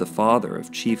 who was the father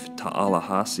of Chief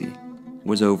Tallahassee,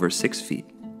 was over 6 feet.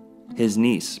 His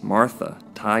niece, Martha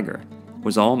Tiger,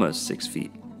 was almost 6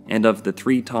 feet, and of the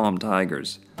 3 Tom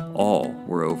Tigers, all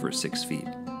were over 6 feet.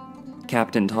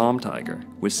 Captain Tom Tiger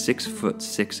was 6 foot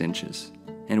 6 inches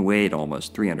and weighed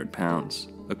almost 300 pounds,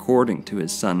 according to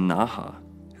his son Naha,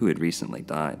 who had recently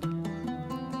died.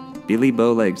 Billy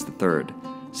Bowlegs III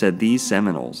said these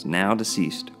Seminoles, now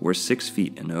deceased, were 6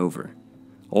 feet and over.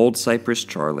 Old Cypress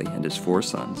Charlie and his 4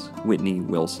 sons, Whitney,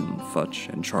 Wilson, Futch,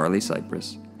 and Charlie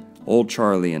Cypress, Old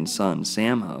Charlie and son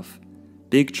Sam Huff,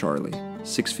 Big Charlie,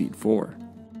 6 feet 4,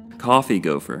 Coffee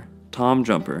Gopher, Tom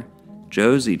Jumper,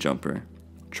 Josie Jumper,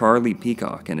 Charlie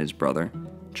Peacock and his brother,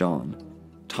 John,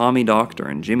 Tommy Doctor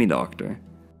and Jimmy Doctor.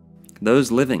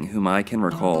 Those living whom I can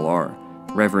recall are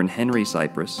Reverend Henry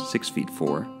Cypress, 6 feet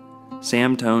 4,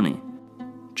 Sam Toney,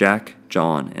 Jack,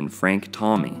 John, and Frank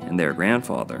Tommy and their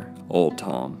grandfather, Old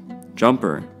Tom,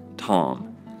 Jumper,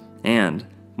 Tom, and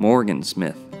Morgan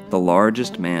Smith, the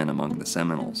largest man among the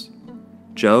Seminoles,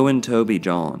 Joe and Toby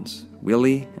Johns,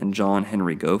 Willie and John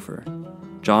Henry Gopher,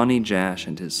 Johnny Jash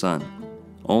and his son.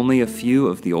 Only a few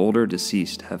of the older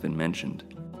deceased have been mentioned,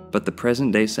 but the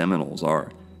present-day Seminoles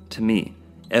are, to me,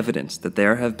 evidence that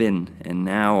there have been, and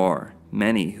now are,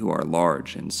 many who are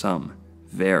large and some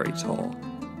very tall.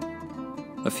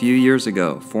 A few years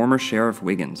ago, former Sheriff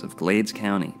Wiggins of Glades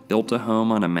County built a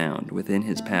home on a mound within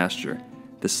his pasture.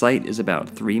 The site is about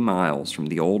 3 miles from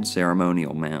the old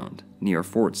ceremonial mound near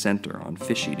Fort Center on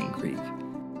Fish Eating Creek,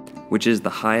 which is the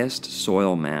highest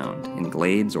soil mound in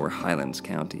Glades or Highlands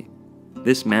County.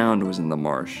 This mound was in the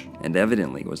marsh and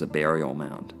evidently was a burial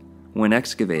mound. When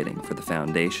excavating for the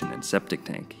foundation and septic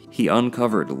tank, he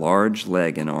uncovered large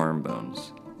leg and arm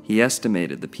bones. He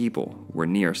estimated the people were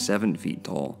near 7 feet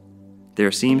tall.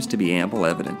 There seems to be ample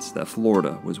evidence that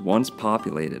Florida was once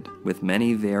populated with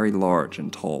many very large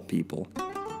and tall people."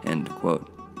 End quote.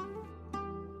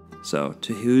 So,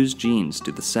 to whose genes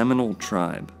do the Seminole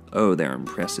tribe owe their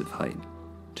impressive height?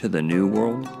 To the New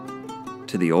World?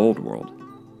 To the Old World?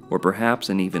 Or perhaps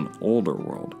an even older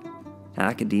world?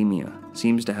 Academia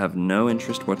seems to have no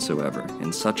interest whatsoever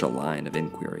in such a line of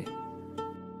inquiry.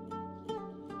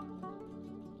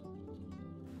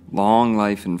 Long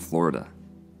life in Florida.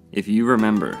 If you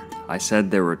remember, I said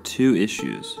there were 2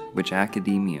 issues which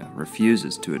academia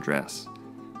refuses to address.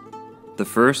 The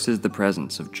first is the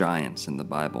presence of giants in the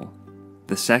Bible.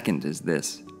 The second is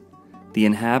this: the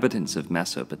inhabitants of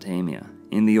Mesopotamia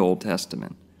in the Old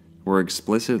Testament were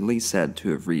explicitly said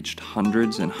to have reached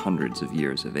hundreds and hundreds of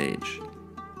years of age.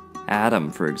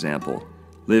 Adam, for example,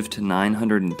 lived to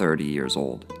 930 years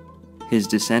old. His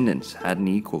descendants had an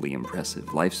equally impressive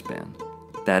lifespan.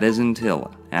 That is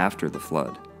until after the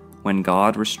flood, when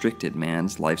God restricted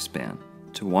man's lifespan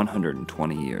to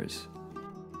 120 years.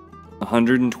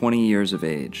 120 years of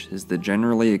age is the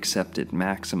generally accepted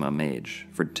maximum age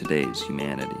for today's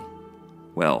humanity.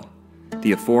 Well,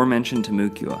 the aforementioned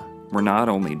Timucua were not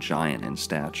only giant in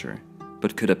stature,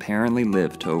 but could apparently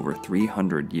live to over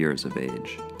 300 years of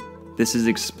age. This is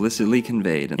explicitly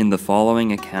conveyed in the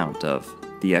following account of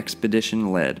the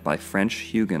expedition led by French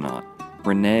Huguenot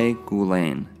René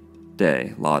Goulain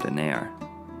de Laudonnière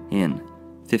in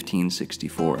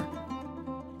 1564.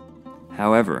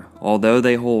 However, although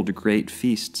they hold great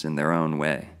feasts in their own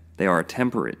way, they are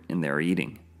temperate in their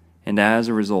eating, and as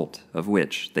a result of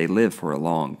which they live for a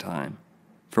long time.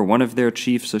 For one of their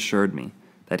chiefs assured me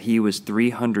that he was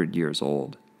 300 years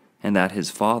old, and that his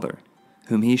father,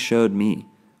 whom he showed me,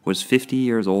 was 50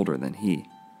 years older than he.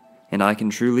 And I can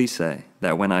truly say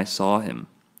that when I saw him,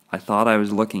 I thought I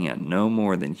was looking at no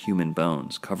more than human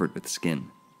bones covered with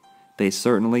skin. They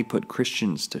certainly put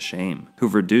Christians to shame,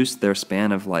 who've reduced their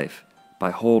span of life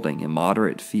by holding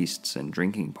immoderate feasts and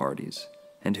drinking parties,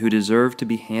 and who deserve to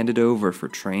be handed over for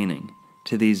training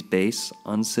to these base,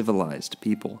 uncivilized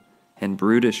people and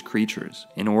brutish creatures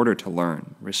in order to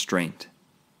learn restraint.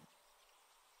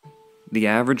 The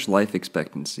average life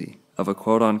expectancy of a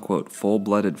quote-unquote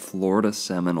full-blooded Florida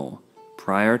Seminole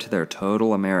prior to their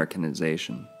total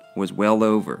Americanization was well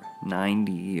over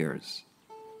 90 years.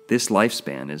 This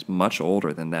lifespan is much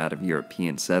older than that of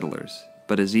European settlers,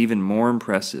 but is even more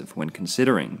impressive when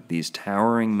considering these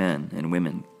towering men and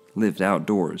women lived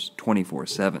outdoors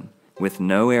 24/7, with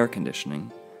no air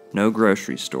conditioning, no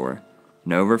grocery store,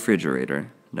 no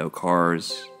refrigerator, no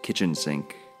cars, kitchen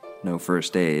sink, no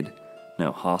first aid,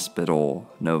 no hospital,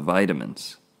 no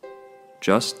vitamins.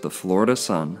 Just the Florida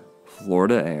sun,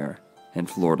 Florida air, and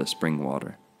Florida spring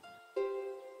water.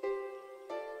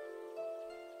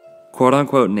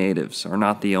 Quote-unquote natives are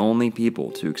not the only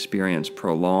people to experience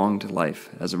prolonged life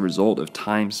as a result of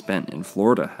time spent in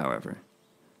Florida, however.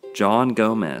 John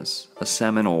Gomez, a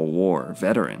Seminole War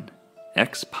veteran,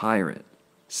 ex-pirate,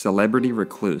 celebrity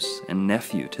recluse, and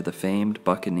nephew to the famed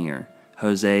buccaneer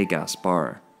Jose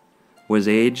Gaspar, was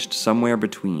aged somewhere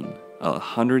between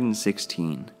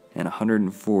 116 and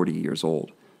 140 years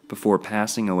old before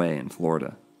passing away in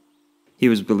Florida. He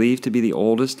was believed to be the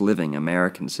oldest living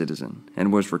American citizen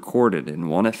and was recorded in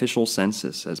one official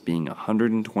census as being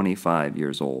 125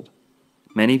 years old.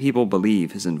 Many people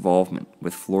believe his involvement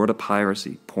with Florida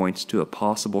piracy points to a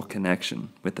possible connection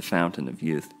with the Fountain of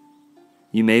Youth.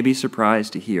 You may be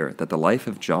surprised to hear that the life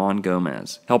of John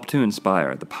Gomez helped to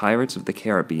inspire the Pirates of the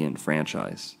Caribbean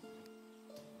franchise.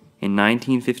 In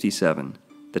 1957,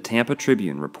 the Tampa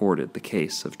Tribune reported the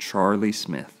case of Charlie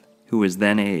Smith, who was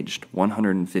then aged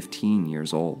 115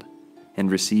 years old, and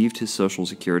received his Social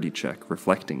Security check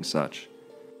reflecting such.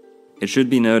 It should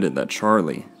be noted that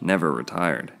Charlie never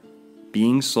retired.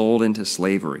 Being sold into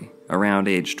slavery around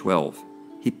age 12,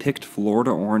 he picked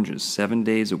Florida oranges 7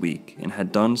 days a week and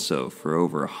had done so for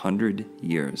over 100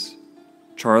 years.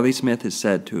 Charlie Smith is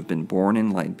said to have been born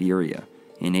in Liberia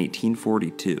in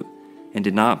 1842 and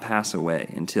did not pass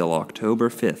away until October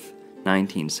 5,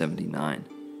 1979,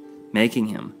 making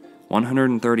him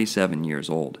 137 years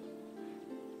old.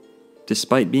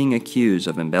 Despite being accused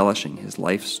of embellishing his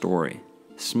life story,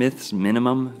 Smith's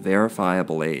minimum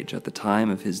verifiable age at the time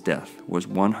of his death was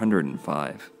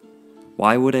 105.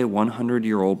 Why would a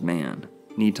 100-year-old man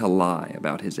need to lie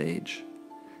about his age?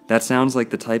 That sounds like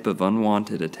the type of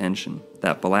unwanted attention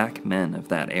that black men of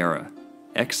that era,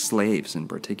 ex-slaves in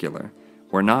particular,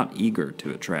 were not eager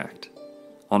to attract.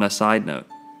 On a side note,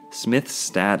 Smith's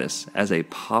status as a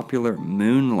popular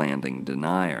moon landing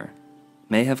denier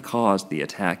may have caused the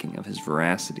attacking of his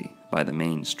veracity by the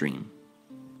mainstream.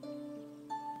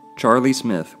 Charlie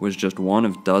Smith was just one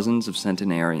of dozens of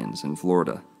centenarians in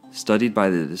Florida, studied by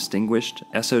the distinguished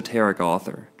esoteric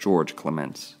author George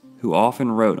Clements, who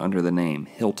often wrote under the name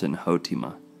Hilton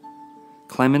Hotima.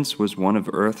 Clements was one of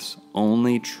Earth's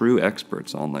only true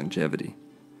experts on longevity,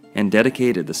 and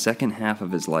dedicated the second half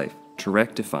of his life to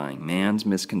rectifying man's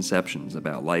misconceptions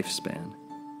about lifespan.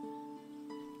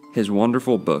 His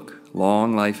wonderful book,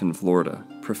 Long Life in Florida,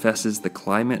 professes the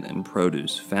climate and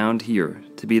produce found here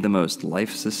to be the most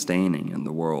life-sustaining in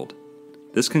the world.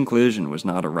 This conclusion was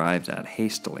not arrived at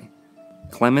hastily.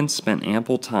 Clements spent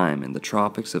ample time in the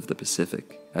tropics of the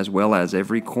Pacific, as well as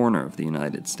every corner of the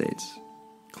United States.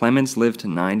 Clements lived to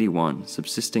 91,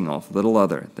 subsisting off little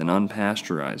other than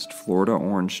unpasteurized Florida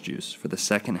orange juice for the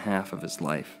second half of his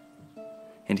life.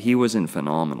 And he was in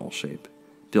phenomenal shape,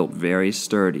 built very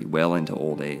sturdy well into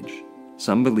old age.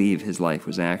 Some believe his life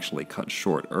was actually cut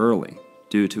short early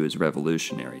due to his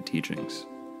revolutionary teachings.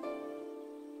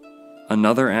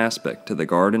 Another aspect to the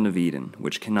Garden of Eden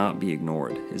which cannot be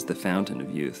ignored is the Fountain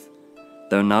of Youth.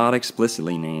 Though not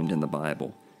explicitly named in the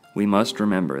Bible, we must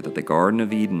remember that the Garden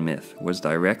of Eden myth was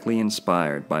directly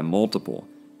inspired by multiple,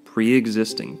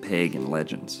 pre-existing pagan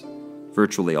legends.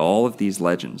 Virtually all of these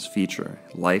legends feature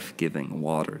life-giving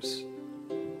waters,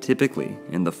 typically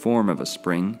in the form of a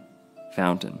spring,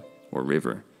 fountain, or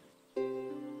river.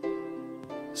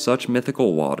 Such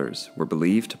mythical waters were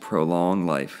believed to prolong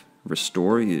life,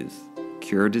 restore youth,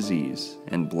 cure disease,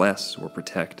 and bless or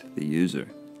protect the user.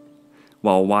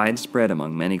 While widespread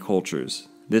among many cultures,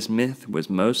 this myth was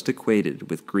most equated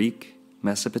with Greek,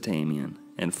 Mesopotamian,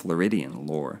 and Floridian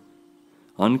lore.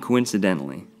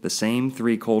 Uncoincidentally, the same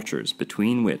three cultures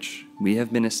between which we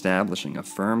have been establishing a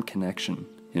firm connection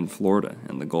in Florida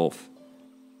and the Gulf.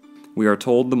 We are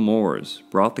told the Moors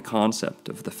brought the concept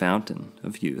of the Fountain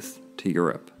of Youth to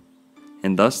Europe,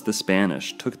 and thus the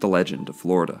Spanish took the legend to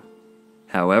Florida.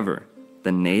 However,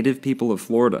 the native people of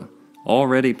Florida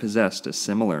already possessed a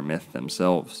similar myth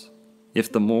themselves.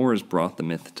 If the Moors brought the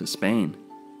myth to Spain,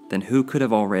 then who could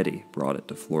have already brought it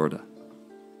to Florida?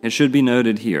 It should be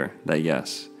noted here that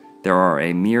yes, there are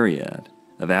a myriad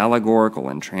of allegorical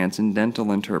and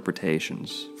transcendental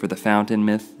interpretations for the fountain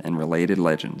myth and related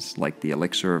legends like the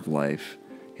elixir of life,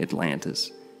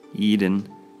 Atlantis, Eden,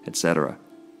 etc.,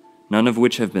 none of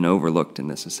which have been overlooked in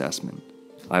this assessment.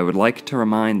 I would like to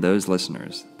remind those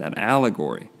listeners that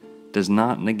allegory does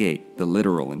not negate the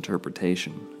literal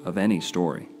interpretation of any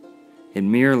story. It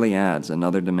merely adds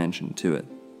another dimension to it.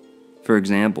 For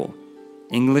example,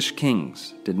 English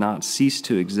kings did not cease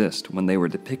to exist when they were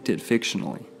depicted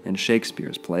fictionally in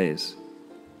Shakespeare's plays,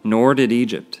 nor did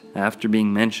Egypt after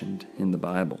being mentioned in the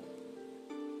Bible.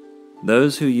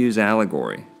 Those who use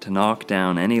allegory to knock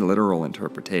down any literal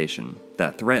interpretation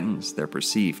that threatens their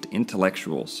perceived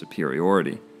intellectual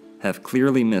superiority have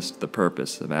clearly missed the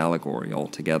purpose of allegory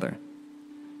altogether.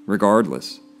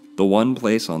 Regardless, the one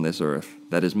place on this earth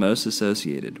that is most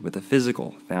associated with a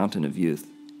physical fountain of youth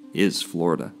is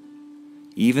Florida.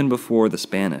 Even before the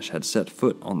Spanish had set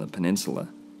foot on the peninsula,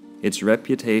 its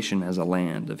reputation as a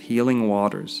land of healing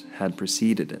waters had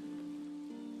preceded it.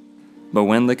 But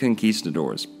when the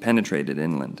conquistadors penetrated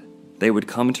inland, they would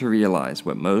come to realize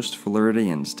what most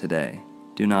Floridians today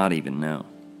do not even know,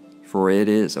 for it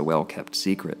is a well-kept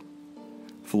secret.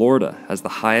 Florida has the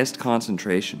highest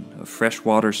concentration of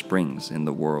freshwater springs in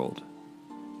the world.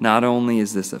 Not only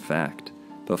is this a fact,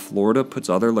 but Florida puts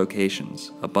other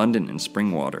locations abundant in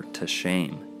spring water to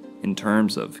shame in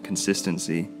terms of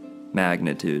consistency,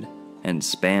 magnitude, and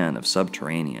span of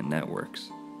subterranean networks.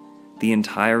 The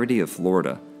entirety of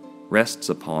Florida rests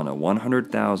upon a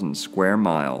 100,000 square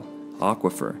mile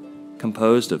aquifer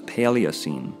composed of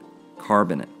Paleocene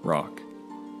carbonate rock.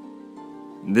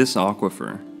 This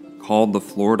aquifer, called the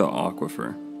Florida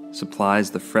Aquifer, supplies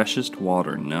the freshest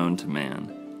water known to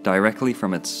man directly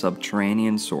from its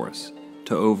subterranean source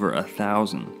to over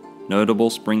 1,000 notable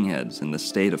springheads in the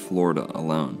state of Florida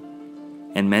alone,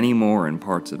 and many more in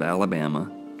parts of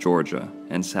Alabama, Georgia,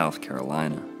 and South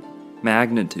Carolina.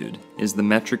 Magnitude is the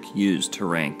metric used to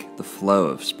rank the flow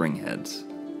of springheads.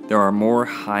 There are more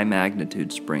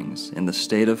high-magnitude springs in the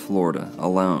state of Florida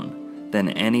alone than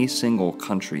any single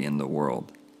country in the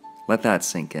world. Let that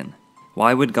sink in.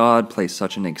 Why would God place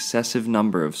such an excessive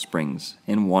number of springs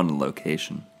in one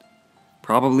location?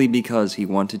 Probably because he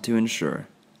wanted to ensure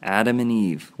Adam and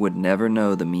Eve would never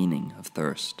know the meaning of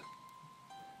thirst.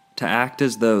 To act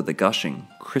as though the gushing,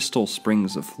 crystal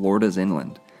springs of Florida's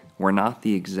inland were not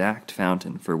the exact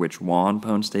fountain for which Juan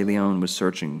Ponce de Leon was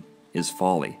searching is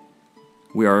folly.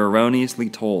 We are erroneously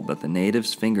told that the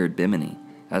natives fingered Bimini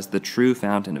as the true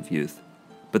fountain of youth,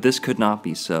 but this could not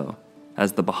be so,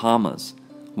 as the Bahamas,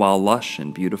 while lush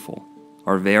and beautiful,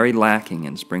 are very lacking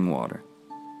in spring water.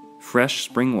 Fresh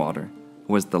spring water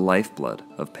was the lifeblood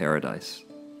of paradise.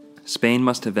 Spain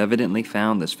must have evidently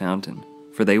found this fountain,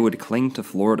 for they would cling to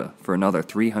Florida for another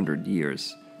 300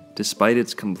 years, despite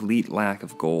its complete lack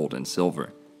of gold and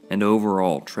silver and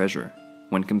overall treasure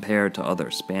when compared to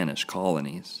other Spanish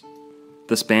colonies.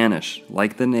 The Spanish,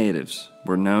 like the natives,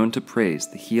 were known to praise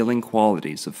the healing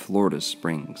qualities of Florida's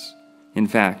springs. In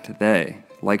fact, they,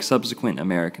 like subsequent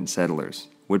American settlers,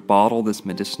 would bottle this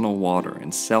medicinal water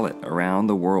and sell it around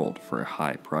the world for a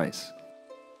high price.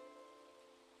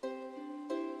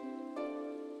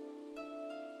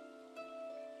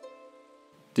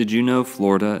 Did you know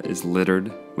Florida is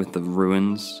littered with the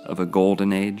ruins of a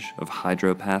golden age of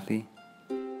hydropathy?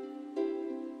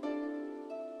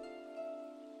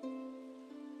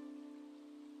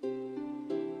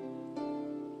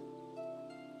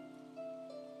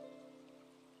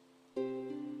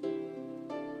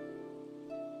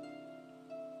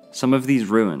 Some of these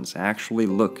ruins actually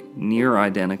look near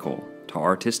identical to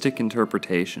artistic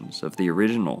interpretations of the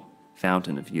original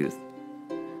Fountain of Youth.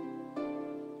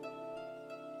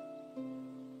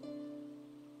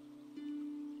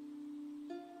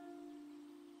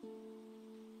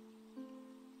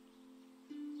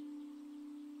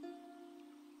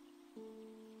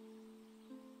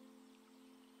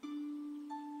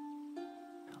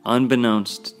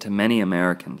 Unbeknownst to many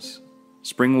Americans,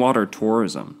 spring water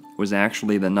tourism was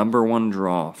actually the #1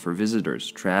 draw for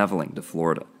visitors traveling to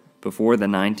Florida before the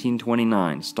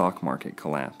 1929 stock market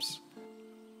collapse.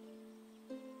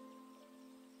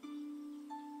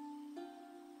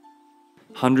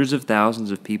 Hundreds of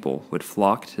thousands of people would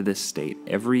flock to this state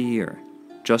every year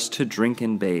just to drink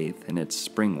and bathe in its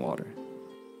spring water.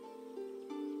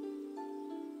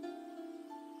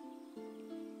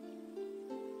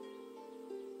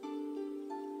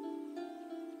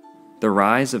 The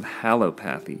rise of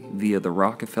allopathy via the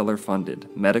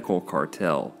Rockefeller-funded medical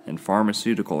cartel and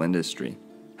pharmaceutical industry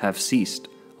have ceased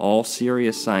all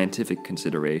serious scientific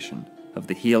consideration of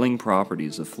the healing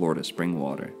properties of Florida spring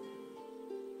water.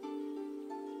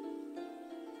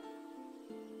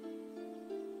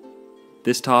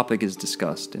 This topic is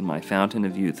discussed in my Fountain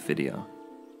of Youth video.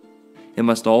 It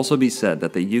must also be said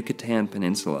that the Yucatan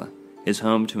Peninsula is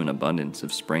home to an abundance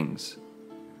of springs.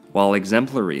 While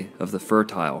exemplary of the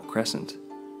fertile crescent,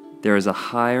 there is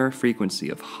a higher frequency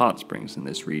of hot springs in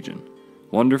this region,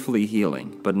 wonderfully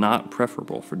healing but not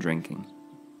preferable for drinking.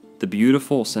 The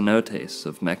beautiful cenotes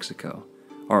of Mexico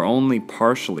are only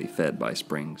partially fed by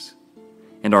springs,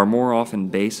 and are more often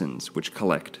basins which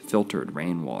collect filtered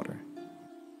rainwater.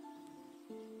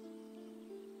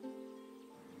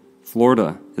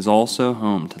 Florida is also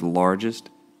home to the largest,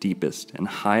 deepest, and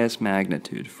highest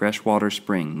magnitude freshwater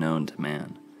spring known to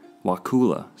man,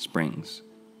 Waukulla Springs.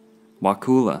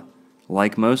 Waukulla,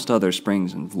 like most other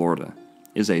springs in Florida,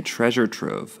 is a treasure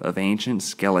trove of ancient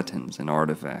skeletons and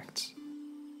artifacts.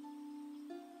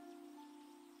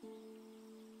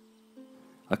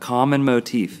 A common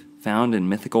motif found in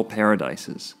mythical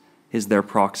paradises is their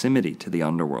proximity to the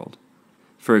underworld.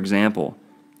 For example,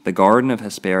 the Garden of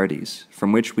Hesperides,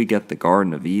 from which we get the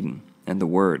Garden of Eden and the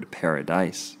word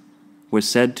paradise, was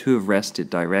said to have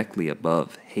rested directly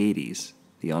above Hades,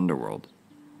 the underworld.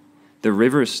 The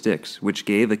river Styx, which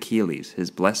gave Achilles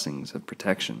his blessings of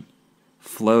protection,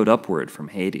 flowed upward from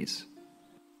Hades.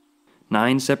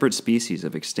 9 separate species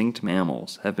of extinct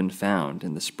mammals have been found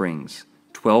in the springs,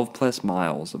 12+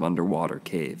 miles of underwater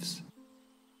caves.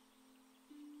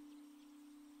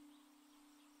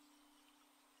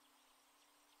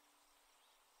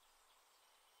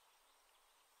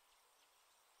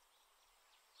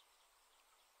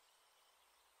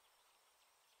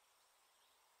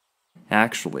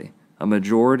 Actually, a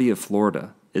majority of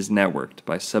Florida is networked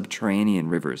by subterranean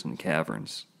rivers and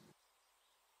caverns.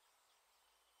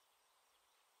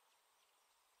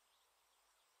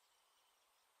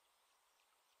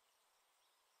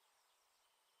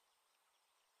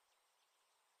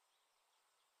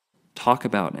 Talk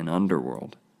about an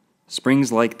underworld. Springs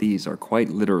like these are quite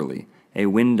literally a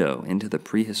window into the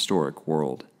prehistoric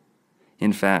world.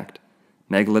 In fact,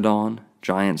 megalodon,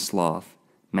 giant sloth,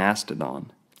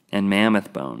 mastodon, and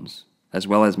mammoth bones, as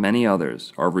well as many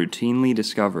others, are routinely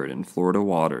discovered in Florida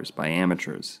waters by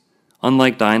amateurs,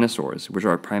 unlike dinosaurs, which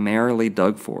are primarily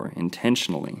dug for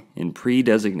intentionally in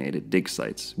pre-designated dig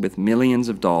sites with millions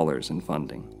of dollars in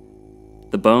funding.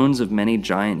 The bones of many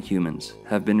giant humans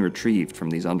have been retrieved from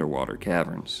these underwater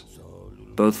caverns.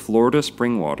 Both Florida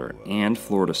spring water and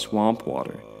Florida swamp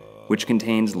water which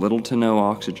contains little to no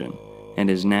oxygen and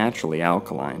is naturally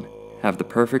alkaline, have the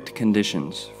perfect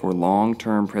conditions for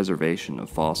long-term preservation of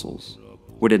fossils.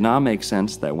 Would it not make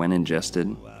sense that when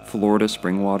ingested, Florida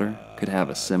spring water could have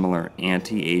a similar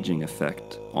anti-aging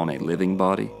effect on a living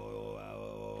body?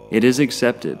 It is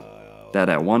accepted that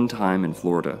at one time in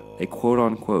Florida, a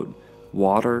quote-unquote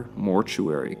water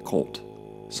mortuary cult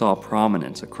saw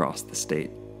prominence across the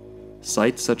state.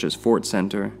 Sites such as Fort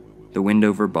Center, the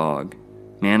Windover Bog,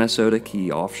 Manasota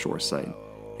Key offshore site,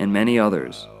 and many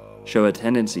others show a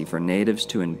tendency for natives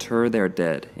to inter their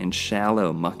dead in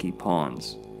shallow, mucky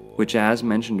ponds, which, as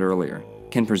mentioned earlier,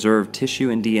 can preserve tissue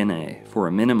and DNA for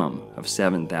a minimum of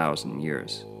 7,000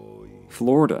 years.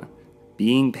 Florida,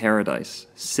 being paradise,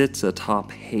 sits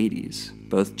atop Hades,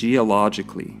 both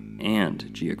geologically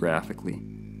and geographically.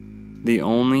 The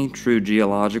only true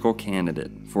geological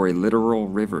candidate for a literal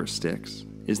river Styx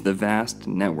is the vast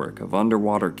network of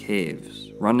underwater caves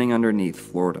running underneath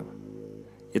Florida.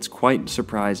 It's quite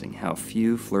surprising how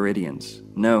few Floridians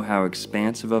know how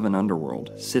expansive of an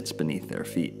underworld sits beneath their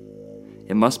feet.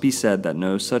 It must be said that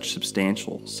no such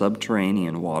substantial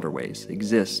subterranean waterways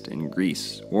exist in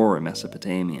Greece or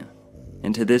Mesopotamia,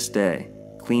 and to this day,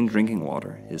 clean drinking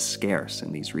water is scarce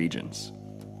in these regions.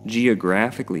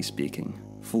 Geographically speaking,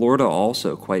 Florida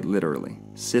also quite literally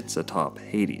sits atop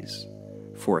Hades,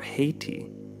 for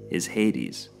Haiti is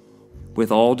Hades.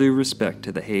 With all due respect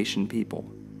to the Haitian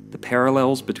people, the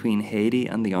parallels between Haiti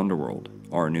and the underworld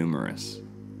are numerous.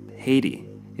 Haiti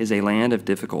is a land of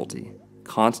difficulty,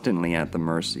 constantly at the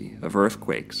mercy of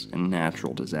earthquakes and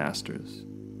natural disasters.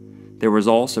 There was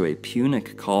also a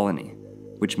Punic colony,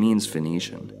 which means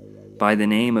Phoenician, by the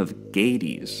name of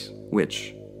Gades,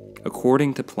 which,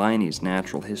 according to Pliny's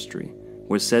natural history,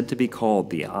 was said to be called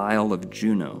the Isle of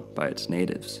Juno by its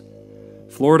natives.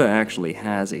 Florida actually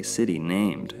has a city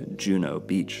named Juno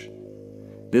Beach.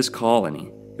 This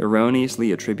colony,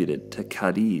 erroneously attributed to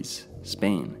Cadiz,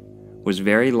 Spain, was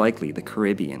very likely the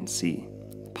Caribbean Sea,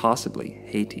 possibly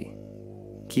Haiti.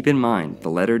 Keep in mind the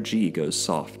letter G goes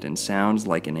soft and sounds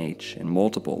like an H in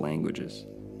multiple languages.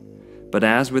 But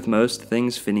as with most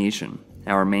things Phoenician,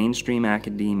 our mainstream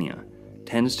academia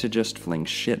tends to just fling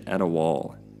shit at a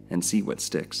wall and see what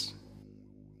sticks.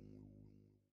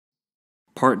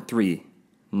 Part 3.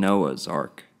 Noah's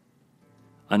Ark.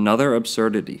 Another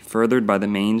absurdity furthered by the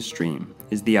mainstream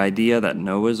is the idea that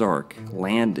Noah's Ark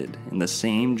landed in the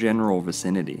same general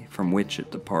vicinity from which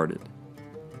it departed.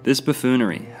 This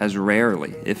buffoonery has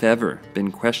rarely, if ever,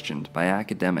 been questioned by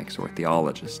academics or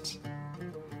theologists.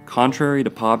 Contrary to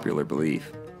popular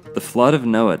belief, the flood of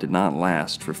Noah did not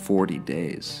last for 40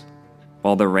 days.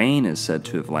 While the rain is said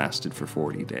to have lasted for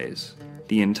 40 days,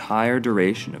 the entire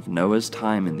duration of Noah's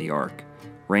time in the ark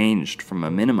ranged from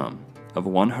a minimum of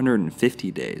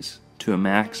 150 days to a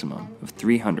maximum of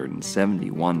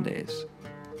 371 days.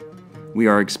 We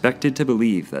are expected to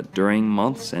believe that during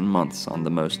months and months on the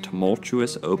most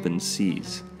tumultuous open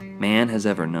seas man has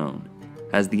ever known,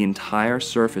 as the entire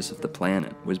surface of the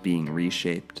planet was being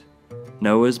reshaped,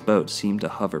 Noah's boat seemed to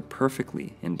hover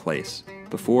perfectly in place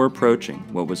before approaching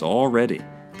what was already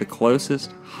the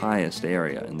closest, highest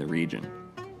area in the region.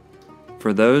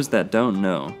 For those that don't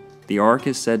know, the ark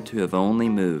is said to have only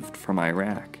moved from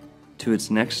Iraq to its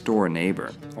next-door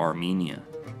neighbor, Armenia.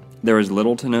 There is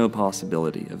little to no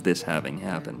possibility of this having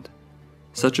happened.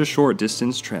 Such a short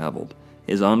distance traveled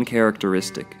is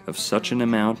uncharacteristic of such an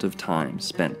amount of time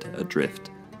spent adrift.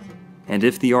 And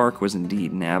if the ark was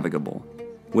indeed navigable,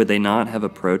 would they not have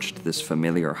approached this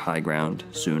familiar high ground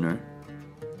sooner?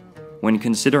 When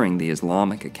considering the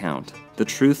Islamic account, the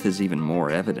truth is even more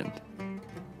evident.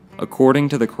 According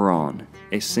to the Quran,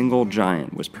 a single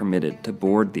giant was permitted to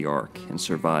board the ark and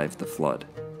survive the flood.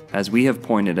 As we have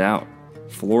pointed out,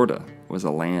 Florida was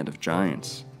a land of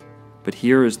giants. But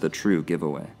here is the true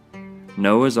giveaway.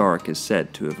 Noah's Ark is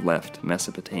said to have left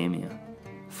Mesopotamia,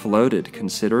 floated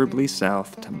considerably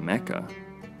south to Mecca,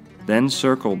 then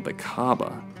circled the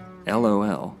Kaaba,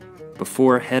 LOL,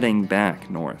 before heading back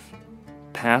north,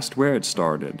 past where it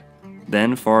started,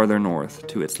 then farther north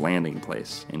to its landing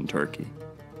place in Turkey.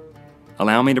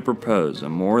 Allow me to propose a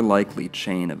more likely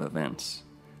chain of events.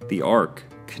 The Ark,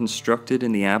 constructed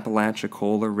in the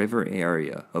Apalachicola River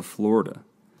area of Florida,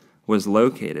 was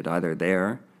located either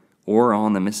there or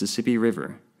on the Mississippi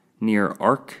River near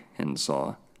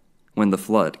Arkansas when the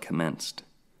flood commenced.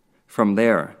 From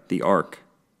there, the Ark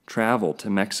traveled to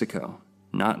Mexico,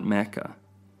 not Mecca,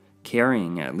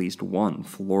 carrying at least one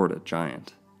Florida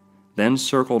giant, then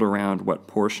circled around what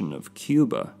portion of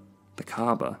Cuba, the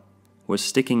Kaaba, was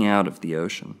sticking out of the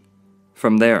ocean.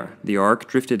 From there, the ark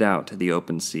drifted out to the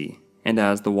open sea, and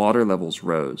as the water levels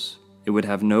rose, it would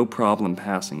have no problem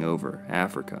passing over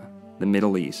Africa, the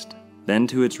Middle East, then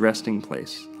to its resting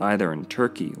place either in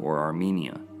Turkey or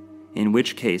Armenia, in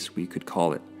which case we could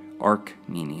call it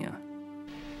Archmenia.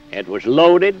 It was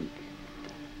loaded,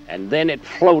 and then it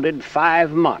floated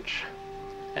 5 months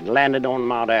and landed on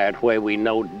Mount Ararat, where we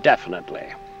know definitely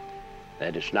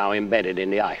that it's now embedded in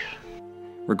the ice.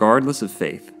 Regardless of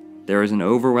faith, there is an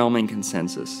overwhelming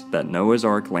consensus that Noah's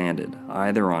Ark landed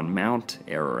either on Mount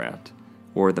Ararat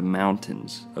or the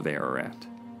mountains of Ararat.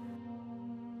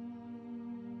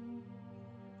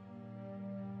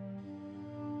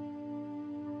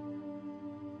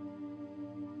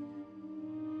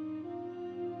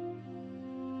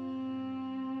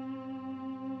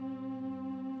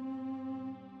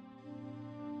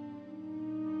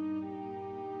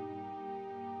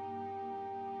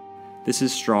 This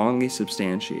is strongly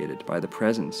substantiated by the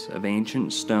presence of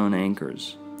ancient stone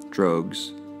anchors,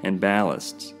 drogues, and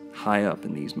ballasts high up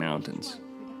in these mountains,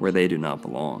 where they do not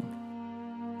belong.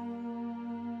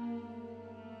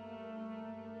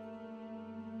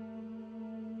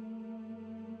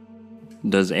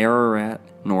 Does Ararat,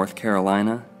 North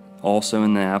Carolina, also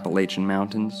in the Appalachian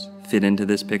Mountains, fit into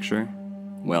this picture?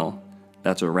 Well,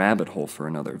 that's a rabbit hole for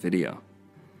another video.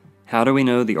 How do we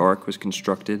know the Ark was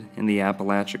constructed in the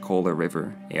Apalachicola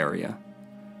River area?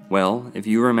 Well, if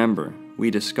you remember,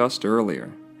 we discussed earlier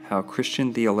how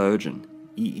Christian theologian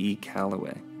E.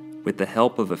 Callaway, with the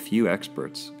help of a few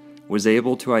experts, was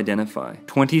able to identify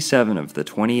 27 of the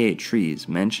 28 trees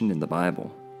mentioned in the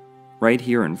Bible, right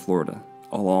here in Florida,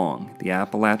 along the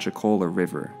Apalachicola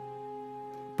River.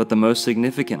 But the most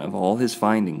significant of all his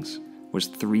findings was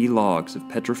 3 logs of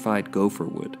petrified gopher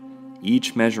wood,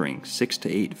 each measuring 6 to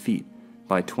 8 feet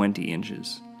by 20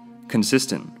 inches,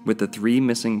 consistent with the 3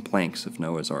 missing planks of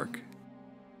Noah's Ark.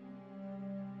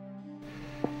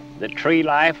 The tree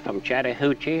life from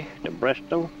Chattahoochee to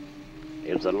Bristol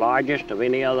is the largest of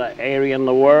any other area in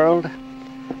the world.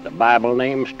 The Bible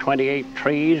names 28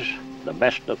 trees. The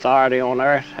best authority on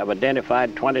earth have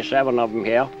identified 27 of them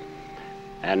here,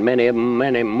 and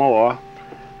many more,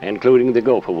 including the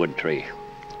gopher wood tree.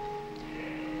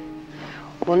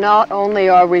 Well, not only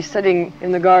are we sitting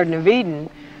in the Garden of Eden,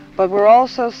 but we're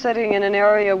also sitting in an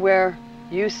area where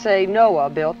you say Noah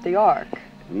built the ark.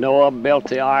 Noah built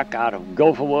the ark out of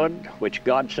gopher wood, which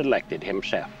God selected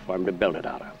himself for him to build it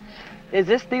out of. Is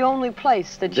this the only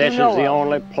place that you know of? This is the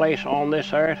only place on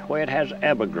this earth where it has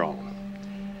ever grown.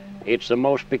 It's the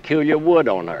most peculiar wood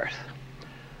on earth.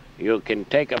 You can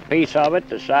take a piece of it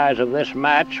the size of this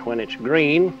match when it's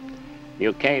green.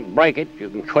 You can't break it. You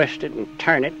can twist it and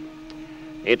turn it.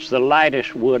 It's the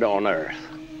lightest wood on earth.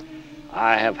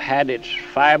 I have had its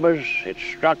fibers, its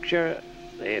structure,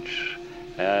 its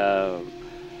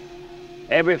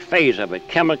every phase of it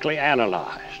chemically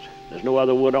analyzed. There's no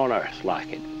other wood on earth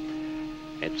like it.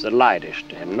 It's the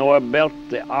lightest. And Noah built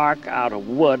the ark out of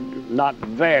wood not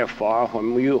very far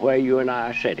from where you and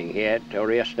I are sitting here at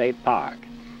Torrey State Park.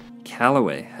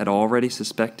 Callaway had already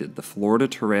suspected the Florida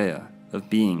Torreya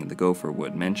of being the gopher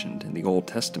wood mentioned in the Old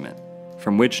Testament,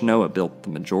 from which Noah built the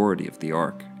majority of the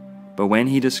ark. But when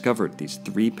he discovered these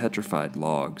 3 petrified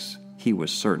logs, he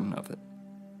was certain of it.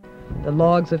 The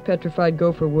logs of petrified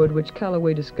gopher wood which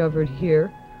Callaway discovered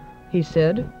here, he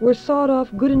said, were sawed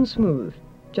off good and smooth,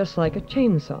 just like a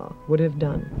chainsaw would have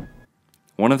done.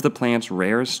 One of the plant's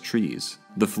rarest trees,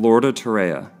 the Florida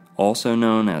Torreya, also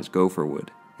known as gopher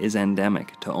wood, is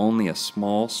endemic to only a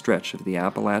small stretch of the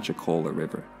Apalachicola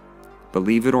River.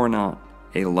 Believe it or not,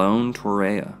 a lone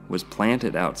Torreya was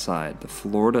planted outside the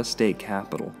Florida state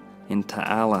capitol in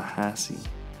Tallahassee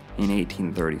in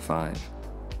 1835,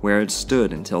 where it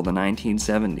stood until the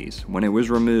 1970s when it was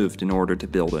removed in order to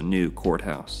build a new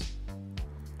courthouse.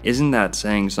 Isn't that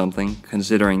saying something,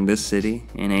 considering this city,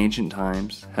 in ancient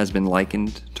times, has been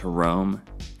likened to Rome,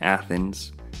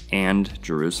 Athens, and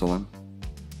Jerusalem?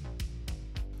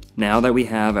 Now that we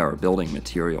have our building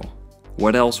material,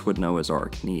 what else would Noah's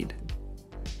Ark need?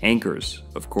 Anchors,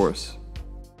 of course.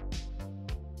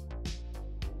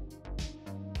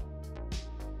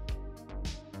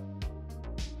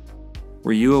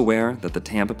 Were you aware that the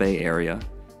Tampa Bay area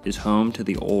is home to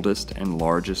the oldest and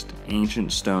largest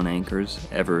ancient stone anchors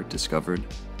ever discovered?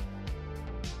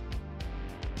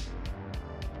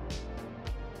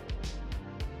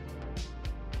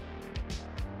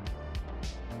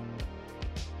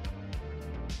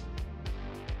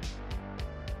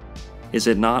 Is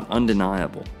it not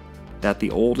undeniable that the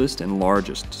oldest and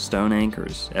largest stone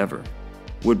anchors ever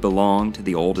would belong to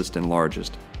the oldest and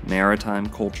largest maritime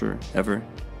culture ever?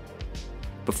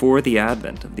 Before the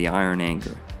advent of the iron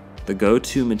anchor, the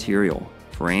go-to material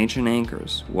for ancient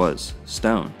anchors was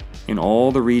stone, In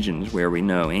all the regions where we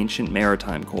know ancient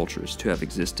maritime cultures to have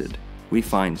existed, we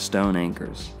find stone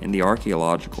anchors in the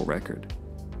archaeological record.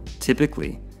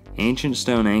 Typically, ancient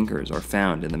stone anchors are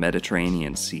found in the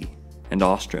Mediterranean Sea and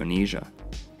Austronesia,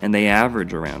 and they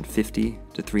average around 50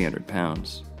 to 300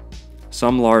 pounds.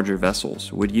 Some larger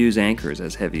vessels would use anchors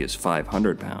as heavy as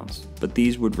 500 pounds, but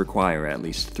these would require at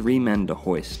least 3 men to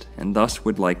hoist and thus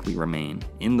would likely remain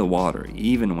in the water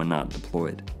even when not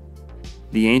deployed.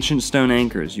 The ancient stone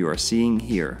anchors you are seeing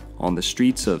here on the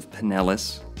streets of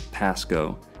Pinellas,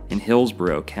 Pasco, and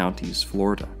Hillsborough counties,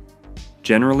 Florida,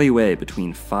 generally weigh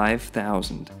between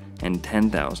 5,000 and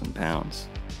 10,000 pounds.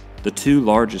 The 2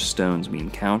 largest stones we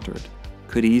encountered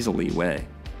could easily weigh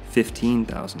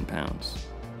 15,000 pounds.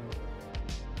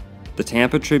 The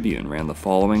Tampa Tribune ran the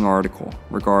following article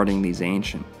regarding these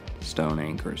ancient stone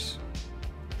anchors.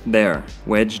 There,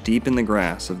 wedged deep in the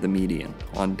grass of the median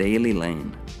on Daly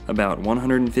Lane, about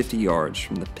 150 yards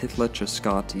from the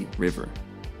Pitla-Chascati River,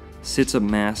 sits a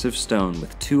massive stone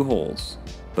with 2 holes,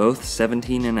 both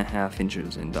 17.5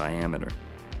 inches in diameter.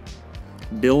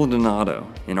 Bill Donato,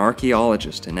 an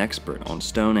archaeologist and expert on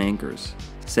stone anchors,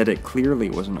 said it clearly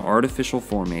was an artificial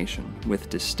formation with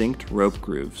distinct rope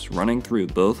grooves running through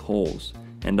both holes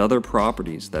and other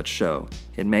properties that show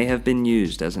it may have been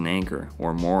used as an anchor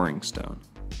or mooring stone.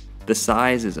 The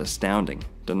size is astounding,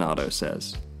 Donato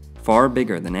says, far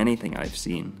bigger than anything I've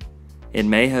seen. It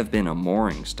may have been a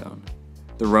mooring stone.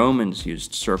 The Romans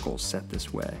used circles set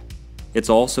this way. It's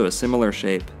also a similar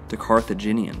shape to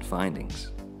Carthaginian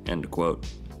findings." End quote.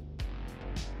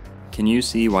 Can you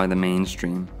see why the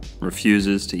mainstream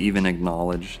refuses to even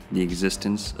acknowledge the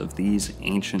existence of these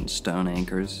ancient stone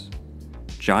anchors?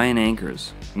 Giant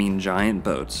anchors mean giant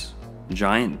boats,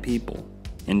 giant people,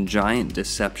 and giant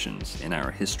deceptions in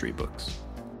our history books.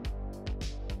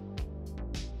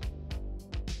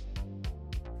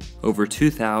 Over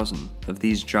 2,000 of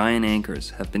these giant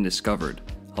anchors have been discovered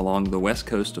along the west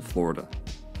coast of Florida,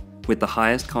 with the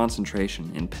highest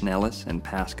concentration in Pinellas and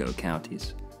Pasco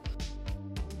counties.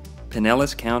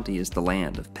 Pinellas County is the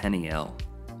land of Peniel,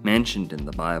 mentioned in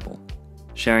the Bible,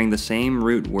 sharing the same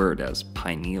root word as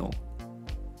pineal.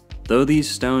 Though these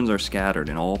stones are scattered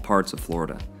in all parts of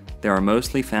Florida, they are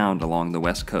mostly found along the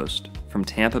west coast, from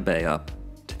Tampa Bay up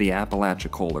to the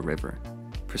Apalachicola River,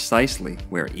 precisely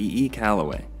where E. E.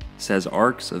 Calloway says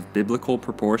arcs of biblical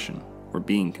proportion were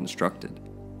being constructed.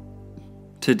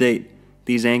 To date,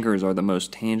 these anchors are the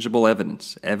most tangible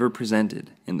evidence ever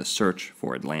presented in the search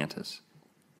for Atlantis.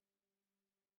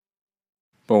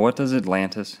 But what does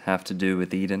Atlantis have to do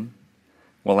with Eden?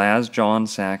 Well, as John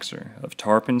Saxer of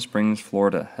Tarpon Springs,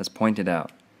 Florida, has pointed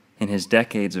out in his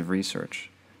decades of research,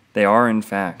 they are in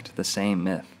fact the same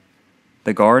myth.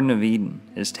 The Garden of Eden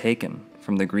is taken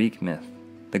from the Greek myth,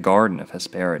 the Garden of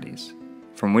Hesperides,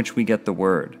 from which we get the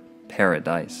word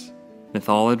paradise.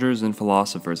 Mythologers and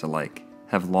philosophers alike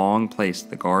have long placed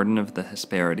the Garden of the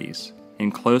Hesperides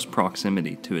in close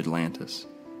proximity to Atlantis,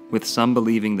 with some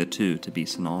believing the two to be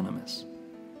synonymous.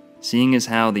 Seeing as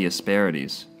how the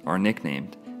Hesperides are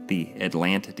nicknamed the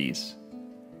Atlantides,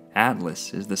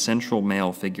 Atlas is the central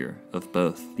male figure of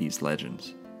both these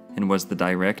legends, and was the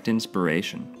direct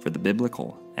inspiration for the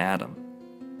biblical Adam.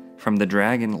 From the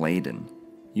dragon Ladon,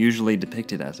 usually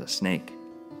depicted as a snake,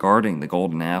 guarding the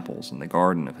golden apples in the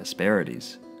Garden of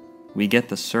Hesperides, we get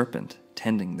the serpent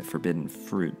tending the forbidden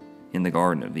fruit in the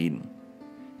Garden of Eden.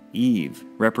 Eve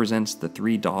represents the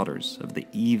 3 daughters of the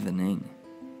evening,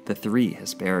 the 3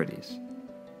 Hesperides.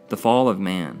 The fall of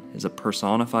man is a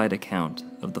personified account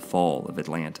of the fall of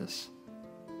Atlantis.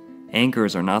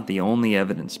 Anchors are not the only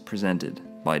evidence presented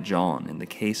by John in the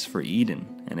case for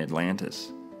Eden and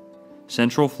Atlantis.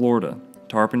 Central Florida,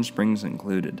 Tarpon Springs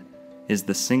included, is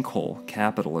the sinkhole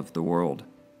capital of the world.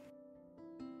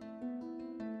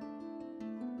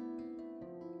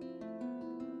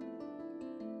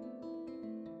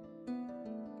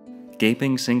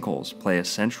 Gaping sinkholes play a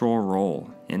central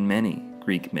role in many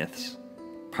Greek myths,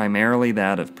 primarily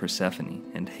that of Persephone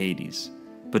and Hades,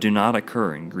 but do not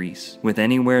occur in Greece with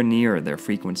anywhere near their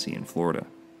frequency in Florida.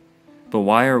 But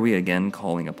why are we again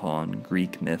calling upon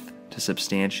Greek myth to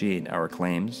substantiate our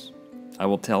claims? I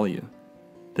will tell you.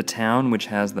 The town which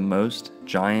has the most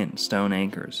giant stone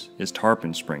anchors is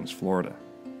Tarpon Springs, Florida.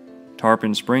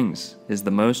 Tarpon Springs is the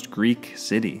most Greek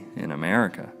city in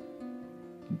America.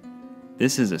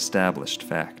 This is established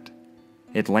fact.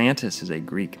 Atlantis is a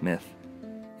Greek myth.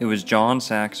 It was John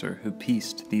Saxer who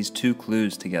pieced these 2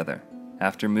 clues together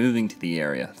after moving to the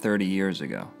area 30 years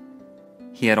ago.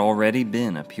 He had already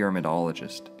been a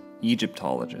pyramidologist,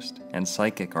 Egyptologist, and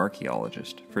psychic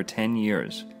archaeologist for 10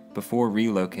 years before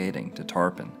relocating to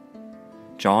Tarpon.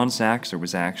 John Saxer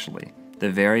was actually the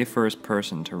very first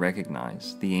person to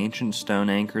recognize the ancient stone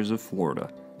anchors of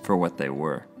Florida for what they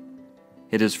were.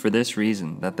 It is for this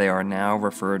reason that they are now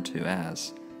referred to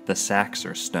as the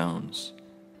Saxor Stones.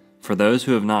 For those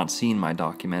who have not seen my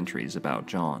documentaries about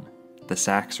John, the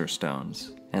Saxor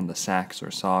Stones, and the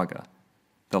Saxor Saga,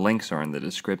 the links are in the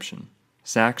description.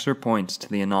 Saxor points to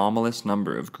the anomalous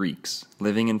number of Greeks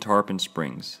living in Tarpon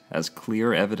Springs as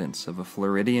clear evidence of a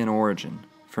Floridian origin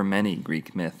for many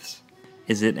Greek myths.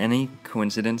 Is it any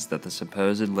coincidence that the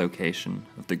supposed location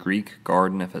of the Greek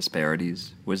Garden of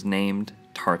Hesperides was named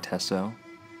Tartesso,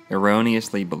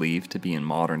 erroneously believed to be in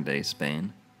modern-day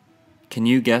Spain? Can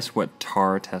you guess what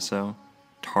Tartesso,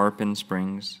 Tarpon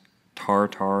Springs,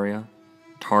 Tartaria,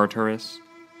 Tartarus,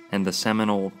 and the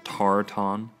Seminole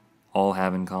Tarton all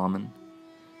have in common?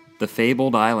 The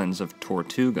fabled islands of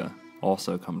Tortuga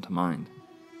also come to mind,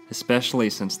 especially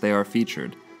since they are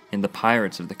featured in the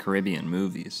Pirates of the Caribbean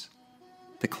movies.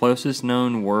 The closest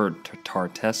known word to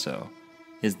Tartesso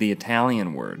is the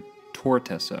Italian word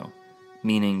tortesso,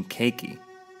 meaning cakey.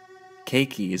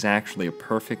 Cakey is actually a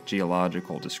perfect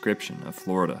geological description of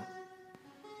Florida.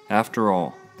 After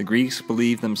all, the Greeks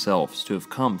believed themselves to have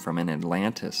come from an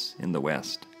Atlantis in the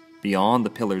west, beyond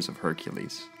the Pillars of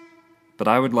Hercules. But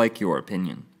I would like your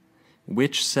opinion.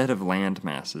 Which set of land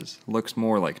masses looks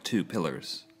more like two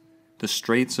pillars? The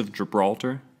Straits of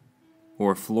Gibraltar,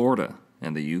 or Florida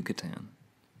and the Yucatan?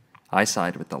 I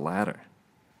side with the latter.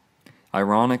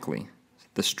 Ironically,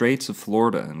 the Straits of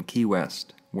Florida and Key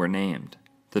West were named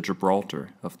the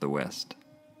Gibraltar of the West.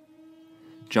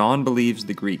 John believes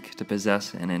the Greek to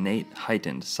possess an innate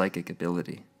heightened psychic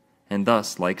ability, and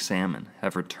thus, like salmon,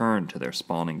 have returned to their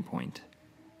spawning point.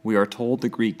 We are told the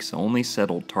Greeks only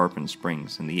settled Tarpon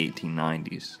Springs in the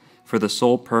 1890s for the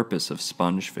sole purpose of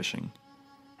sponge fishing.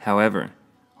 However,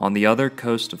 on the other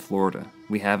coast of Florida,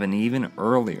 we have an even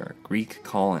earlier Greek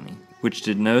colony which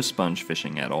did no sponge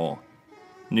fishing at all.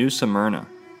 New Smyrna,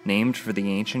 named for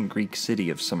the ancient Greek city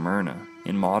of Smyrna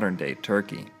in modern-day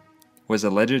Turkey, was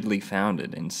allegedly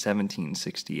founded in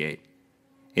 1768.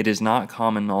 It is not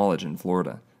common knowledge in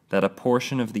Florida that a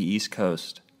portion of the East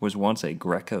Coast was once a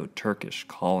Greco-Turkish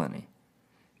colony.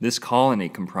 This colony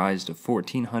comprised of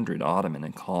 1,400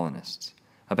 Ottoman colonists,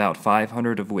 about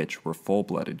 500 of which were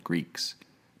full-blooded Greeks.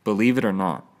 Believe it or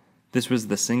not, this was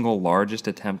the single largest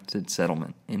attempted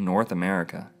settlement in North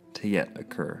America to yet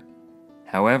occur.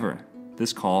 However,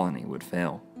 this colony would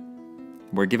fail.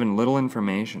 We're given little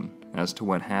information as to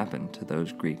what happened to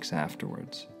those Greeks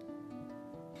afterwards.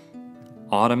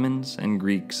 Ottomans and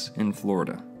Greeks in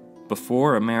Florida,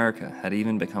 before America had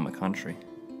even become a country.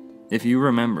 If you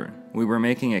remember, we were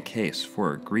making a case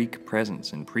for a Greek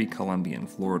presence in pre-Columbian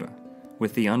Florida,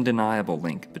 with the undeniable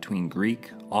link between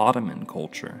Greek Ottoman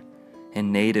culture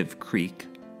and native Creek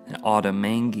and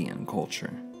Ottomangian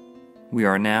culture. We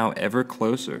are now ever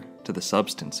closer to the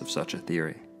substance of such a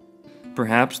theory.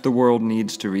 Perhaps the world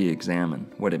needs to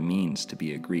re-examine what it means to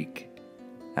be a Greek.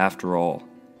 After all,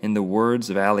 in the words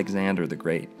of Alexander the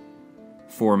Great,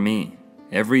 "For me,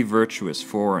 every virtuous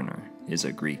foreigner is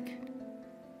a Greek."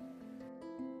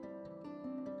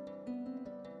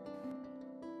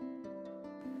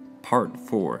 Part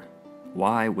 4.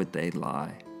 Why would they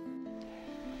lie?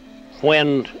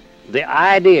 When the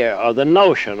idea or the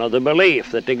notion or the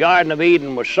belief that the Garden of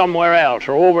Eden was somewhere else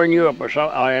or over in Europe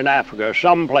or in Africa or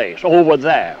someplace over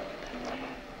there,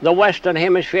 the Western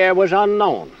Hemisphere was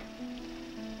unknown.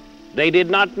 They did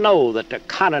not know that the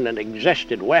continent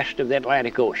existed west of the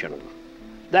Atlantic Ocean.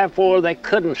 Therefore, they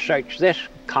couldn't search this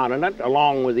continent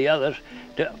along with the others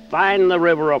to find the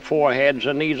River of Four Heads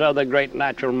and these other great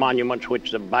natural monuments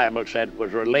which the Bible said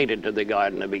was related to the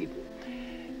Garden of Eden.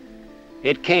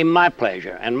 It came my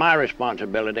pleasure and my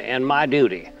responsibility and my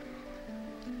duty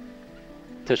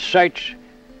to search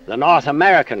the North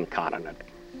American continent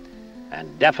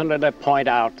and definitely point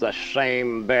out the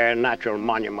same bare natural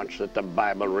monuments that the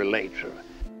Bible relates to.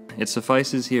 It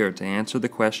suffices here to answer the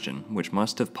question which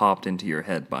must have popped into your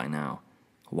head by now.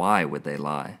 Why would they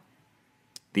lie?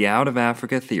 The Out of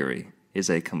Africa theory is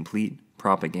a complete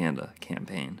propaganda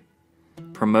campaign,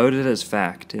 promoted as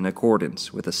fact in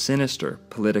accordance with a sinister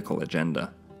political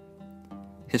agenda.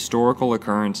 Historical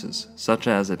occurrences, such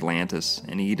as Atlantis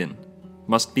and Eden,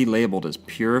 must be labeled as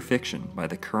pure fiction by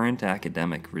the current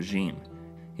academic regime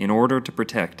in order to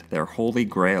protect their holy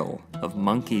grail of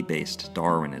monkey-based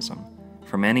Darwinism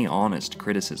from any honest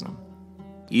criticism.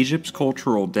 Egypt's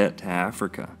cultural debt to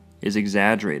Africa is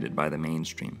exaggerated by the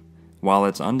mainstream, while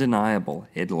its undeniable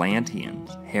Atlantean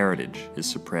heritage is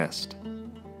suppressed.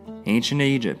 Ancient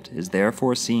Egypt is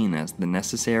therefore seen as the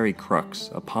necessary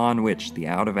crux upon which the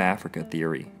Out of Africa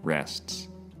theory rests.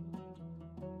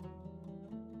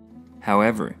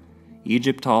 However,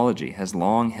 Egyptology has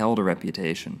long held a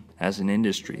reputation as an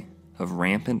industry of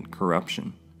rampant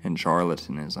corruption and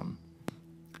charlatanism.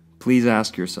 Please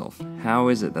ask yourself, how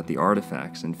is it that the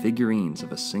artifacts and figurines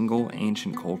of a single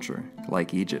ancient culture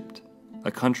like Egypt,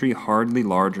 a country hardly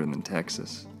larger than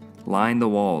Texas, line the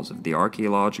walls of the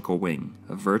archaeological wing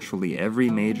of virtually every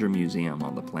major museum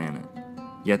on the planet?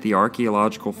 Yet the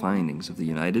archaeological findings of the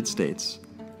United States,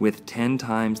 with 10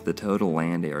 times the total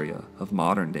land area of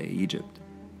modern-day Egypt,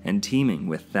 and teeming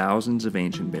with thousands of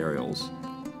ancient burials,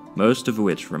 most of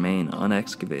which remain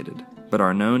unexcavated, but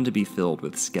are known to be filled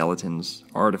with skeletons,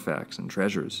 artifacts, and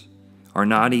treasures, are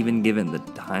not even given the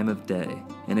time of day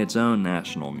in its own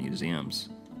national museums.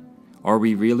 Are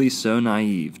we really so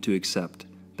naive to accept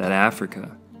that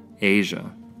Africa,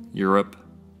 Asia, Europe,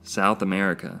 South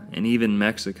America, and even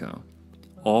Mexico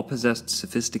all possessed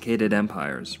sophisticated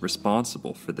empires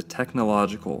responsible for the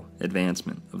technological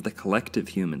advancement of the collective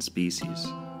human species,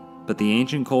 but the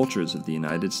ancient cultures of the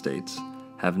United States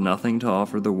have nothing to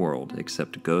offer the world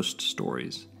except ghost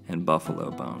stories and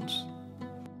buffalo bones?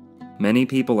 Many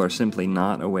people are simply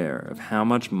not aware of how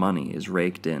much money is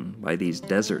raked in by these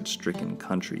desert-stricken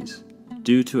countries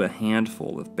due to a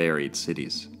handful of buried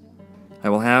cities. I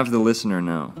will have the listener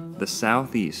know the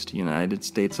southeast United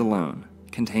States alone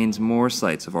contains more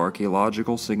sites of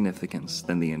archaeological significance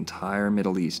than the entire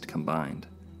Middle East combined.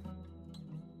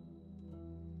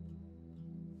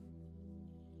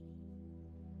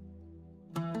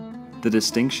 The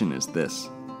distinction is this: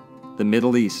 the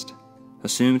Middle East,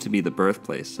 assumed to be the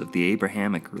birthplace of the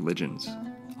Abrahamic religions,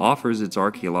 offers its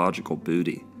archaeological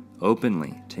booty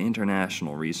openly to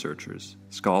international researchers,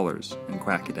 scholars, and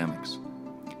quackademics,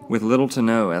 with little to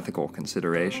no ethical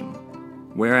consideration,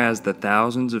 whereas the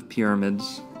thousands of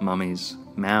pyramids, mummies,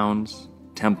 mounds,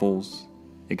 temples,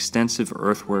 extensive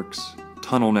earthworks,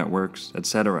 tunnel networks,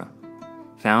 etc.,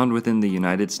 found within the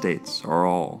United States are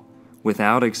all,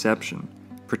 without exception,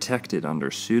 protected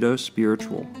under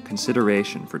pseudo-spiritual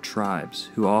consideration for tribes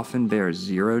who often bear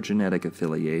zero genetic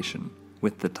affiliation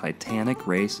with the titanic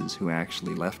races who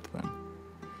actually left them.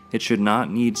 It should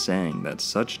not need saying that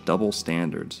such double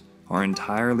standards are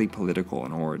entirely political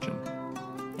in origin,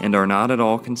 and are not at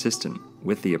all consistent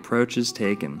with the approaches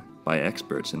taken by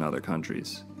experts in other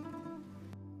countries.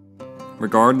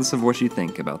 Regardless of what you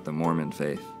think about the Mormon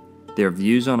faith, their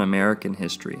views on American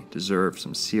history deserve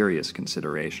some serious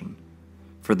consideration.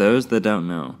 For those that don't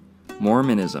know,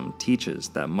 Mormonism teaches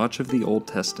that much of the Old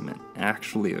Testament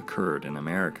actually occurred in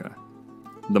America.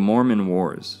 The Mormon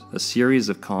Wars, a series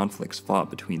of conflicts fought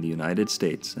between the United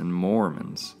States and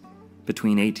Mormons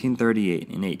between 1838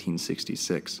 and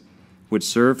 1866, would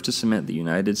serve to cement the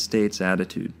United States'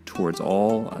 attitude towards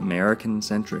all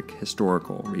American-centric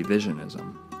historical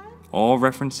revisionism. All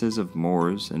references of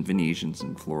Moors and Venetians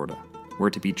in Florida were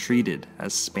to be treated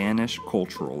as Spanish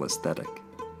cultural aesthetic,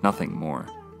 nothing more.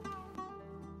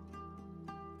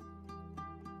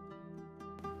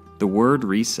 The word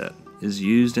reset is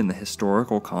used in the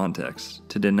historical context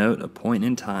to denote a point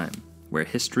in time where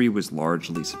history was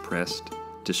largely suppressed,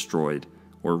 destroyed,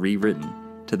 or rewritten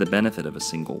to the benefit of a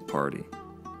single party.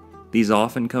 These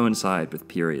often coincide with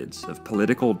periods of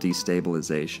political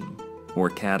destabilization or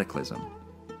cataclysm.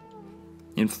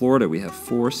 In Florida, we have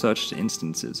 4 such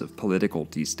instances of political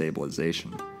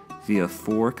destabilization via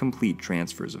 4 complete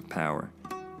transfers of power.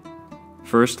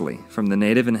 Firstly, from the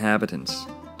native inhabitants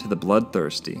to the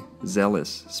bloodthirsty,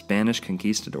 zealous Spanish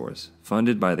conquistadors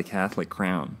funded by the Catholic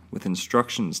crown with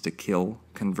instructions to kill,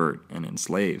 convert, and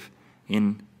enslave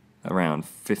in around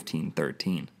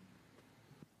 1513.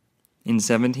 In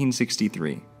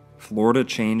 1763, Florida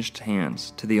changed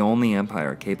hands to the only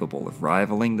empire capable of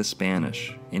rivaling the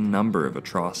Spanish in number of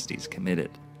atrocities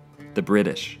committed, the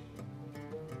British.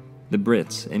 The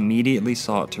Brits immediately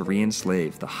sought to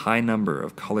re-enslave the high number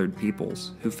of colored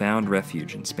peoples who found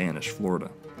refuge in Spanish Florida,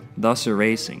 thus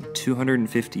erasing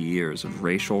 250 years of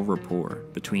racial rapport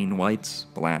between whites,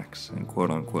 blacks, and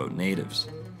quote-unquote natives,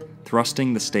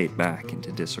 thrusting the state back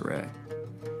into disarray.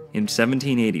 In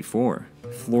 1784,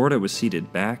 Florida was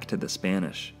ceded back to the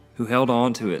Spanish, who held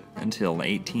on to it until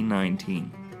 1819,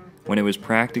 when it was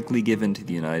practically given to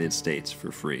the United States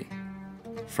for free.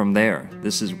 From there,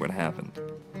 this is what happened.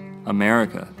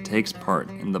 America takes part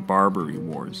in the Barbary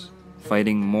Wars,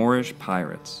 fighting Moorish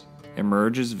pirates,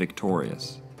 emerges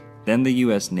victorious. Then the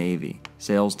U.S. Navy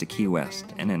sails to Key West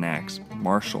and enacts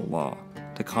martial law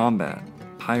to combat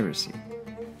piracy.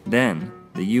 Then,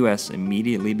 the U.S.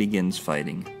 immediately begins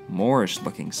fighting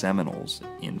Moorish-looking Seminoles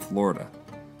in Florida.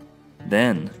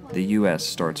 Then, the U.S.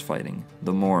 starts fighting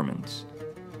the Mormons,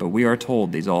 but we are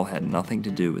told these all had nothing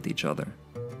to do with each other,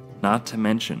 not to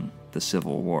mention the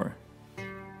Civil War.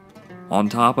 On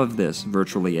top of this,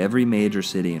 virtually every major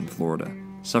city in Florida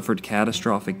suffered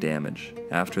catastrophic damage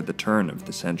after the turn of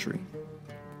the century,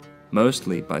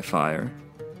 mostly by fire,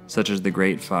 such as the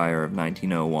Great Fire of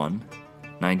 1901,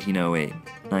 1908,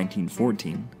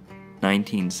 1914,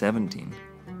 1917,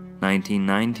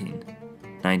 1919,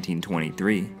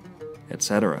 1923,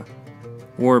 etc.,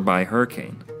 or by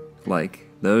hurricane, like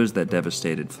those that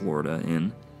devastated Florida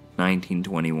in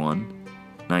 1921,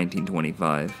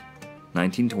 1925,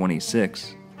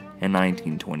 1926, and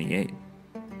 1928,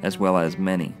 as well as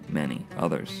many, many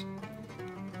others.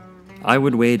 I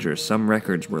would wager some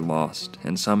records were lost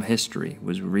and some history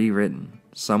was rewritten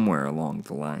somewhere along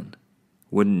the line.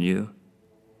 Wouldn't you?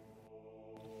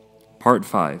 Part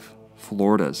 5.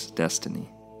 Florida's Destiny.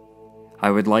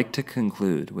 I would like to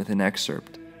conclude with an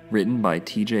excerpt written by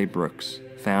T.J. Brooks,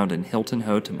 found in Hilton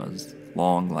Hotima's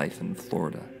Long Life in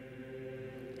Florida.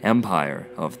 Empire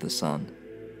of the Sun.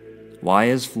 Why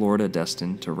is Florida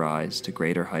destined to rise to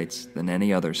greater heights than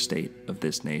any other state of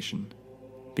this nation?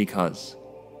 Because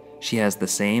she has the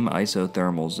same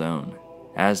isothermal zone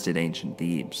as did ancient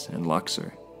Thebes and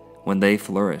Luxor when they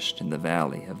flourished in the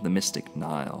valley of the mystic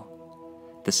Nile.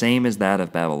 The same as that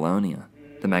of Babylonia,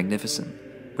 the Magnificent,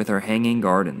 with her hanging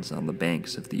gardens on the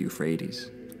banks of the Euphrates,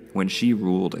 when she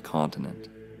ruled a continent.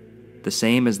 The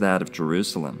same as that of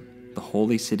Jerusalem, the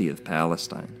holy city of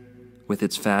Palestine, with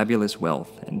its fabulous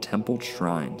wealth and templed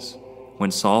shrines,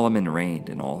 when Solomon reigned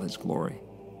in all his glory.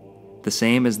 The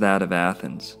same as that of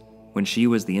Athens, when she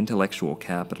was the intellectual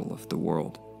capital of the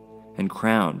world, and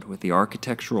crowned with the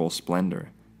architectural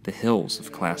splendor the hills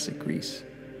of classic Greece.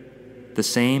 The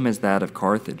same as that of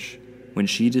Carthage, when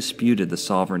she disputed the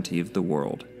sovereignty of the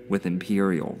world with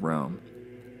imperial Rome.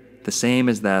 The same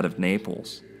as that of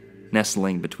Naples,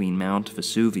 nestling between Mount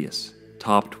Vesuvius,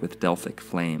 topped with Delphic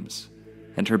flames,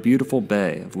 and her beautiful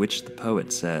bay of which the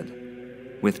poet said,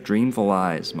 "With dreamful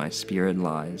eyes my spirit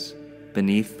lies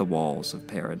beneath the walls of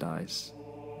paradise."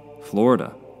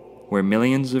 Florida, where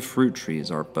millions of fruit trees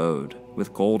are bowed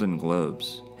with golden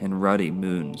globes, and ruddy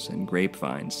moons and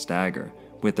grapevines stagger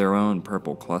with their own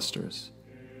purple clusters,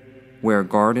 where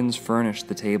gardens furnish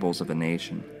the tables of a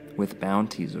nation with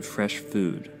bounties of fresh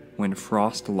food when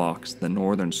frost locks the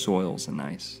northern soils in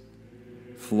ice.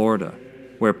 Florida,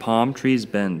 where palm trees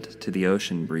bend to the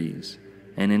ocean breeze,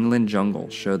 and inland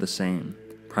jungles show the same,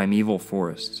 primeval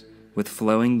forests with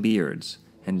flowing beards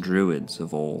and druids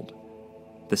of old,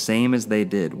 the same as they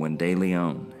did when De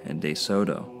Leon and De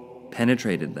Soto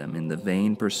penetrated them in the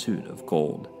vain pursuit of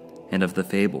gold and of the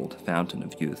fabled fountain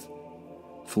of youth.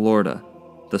 Florida,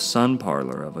 the sun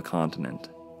parlor of a continent,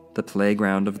 the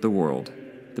playground of the world,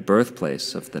 the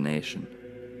birthplace of the nation,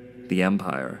 the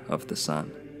empire of the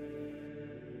sun.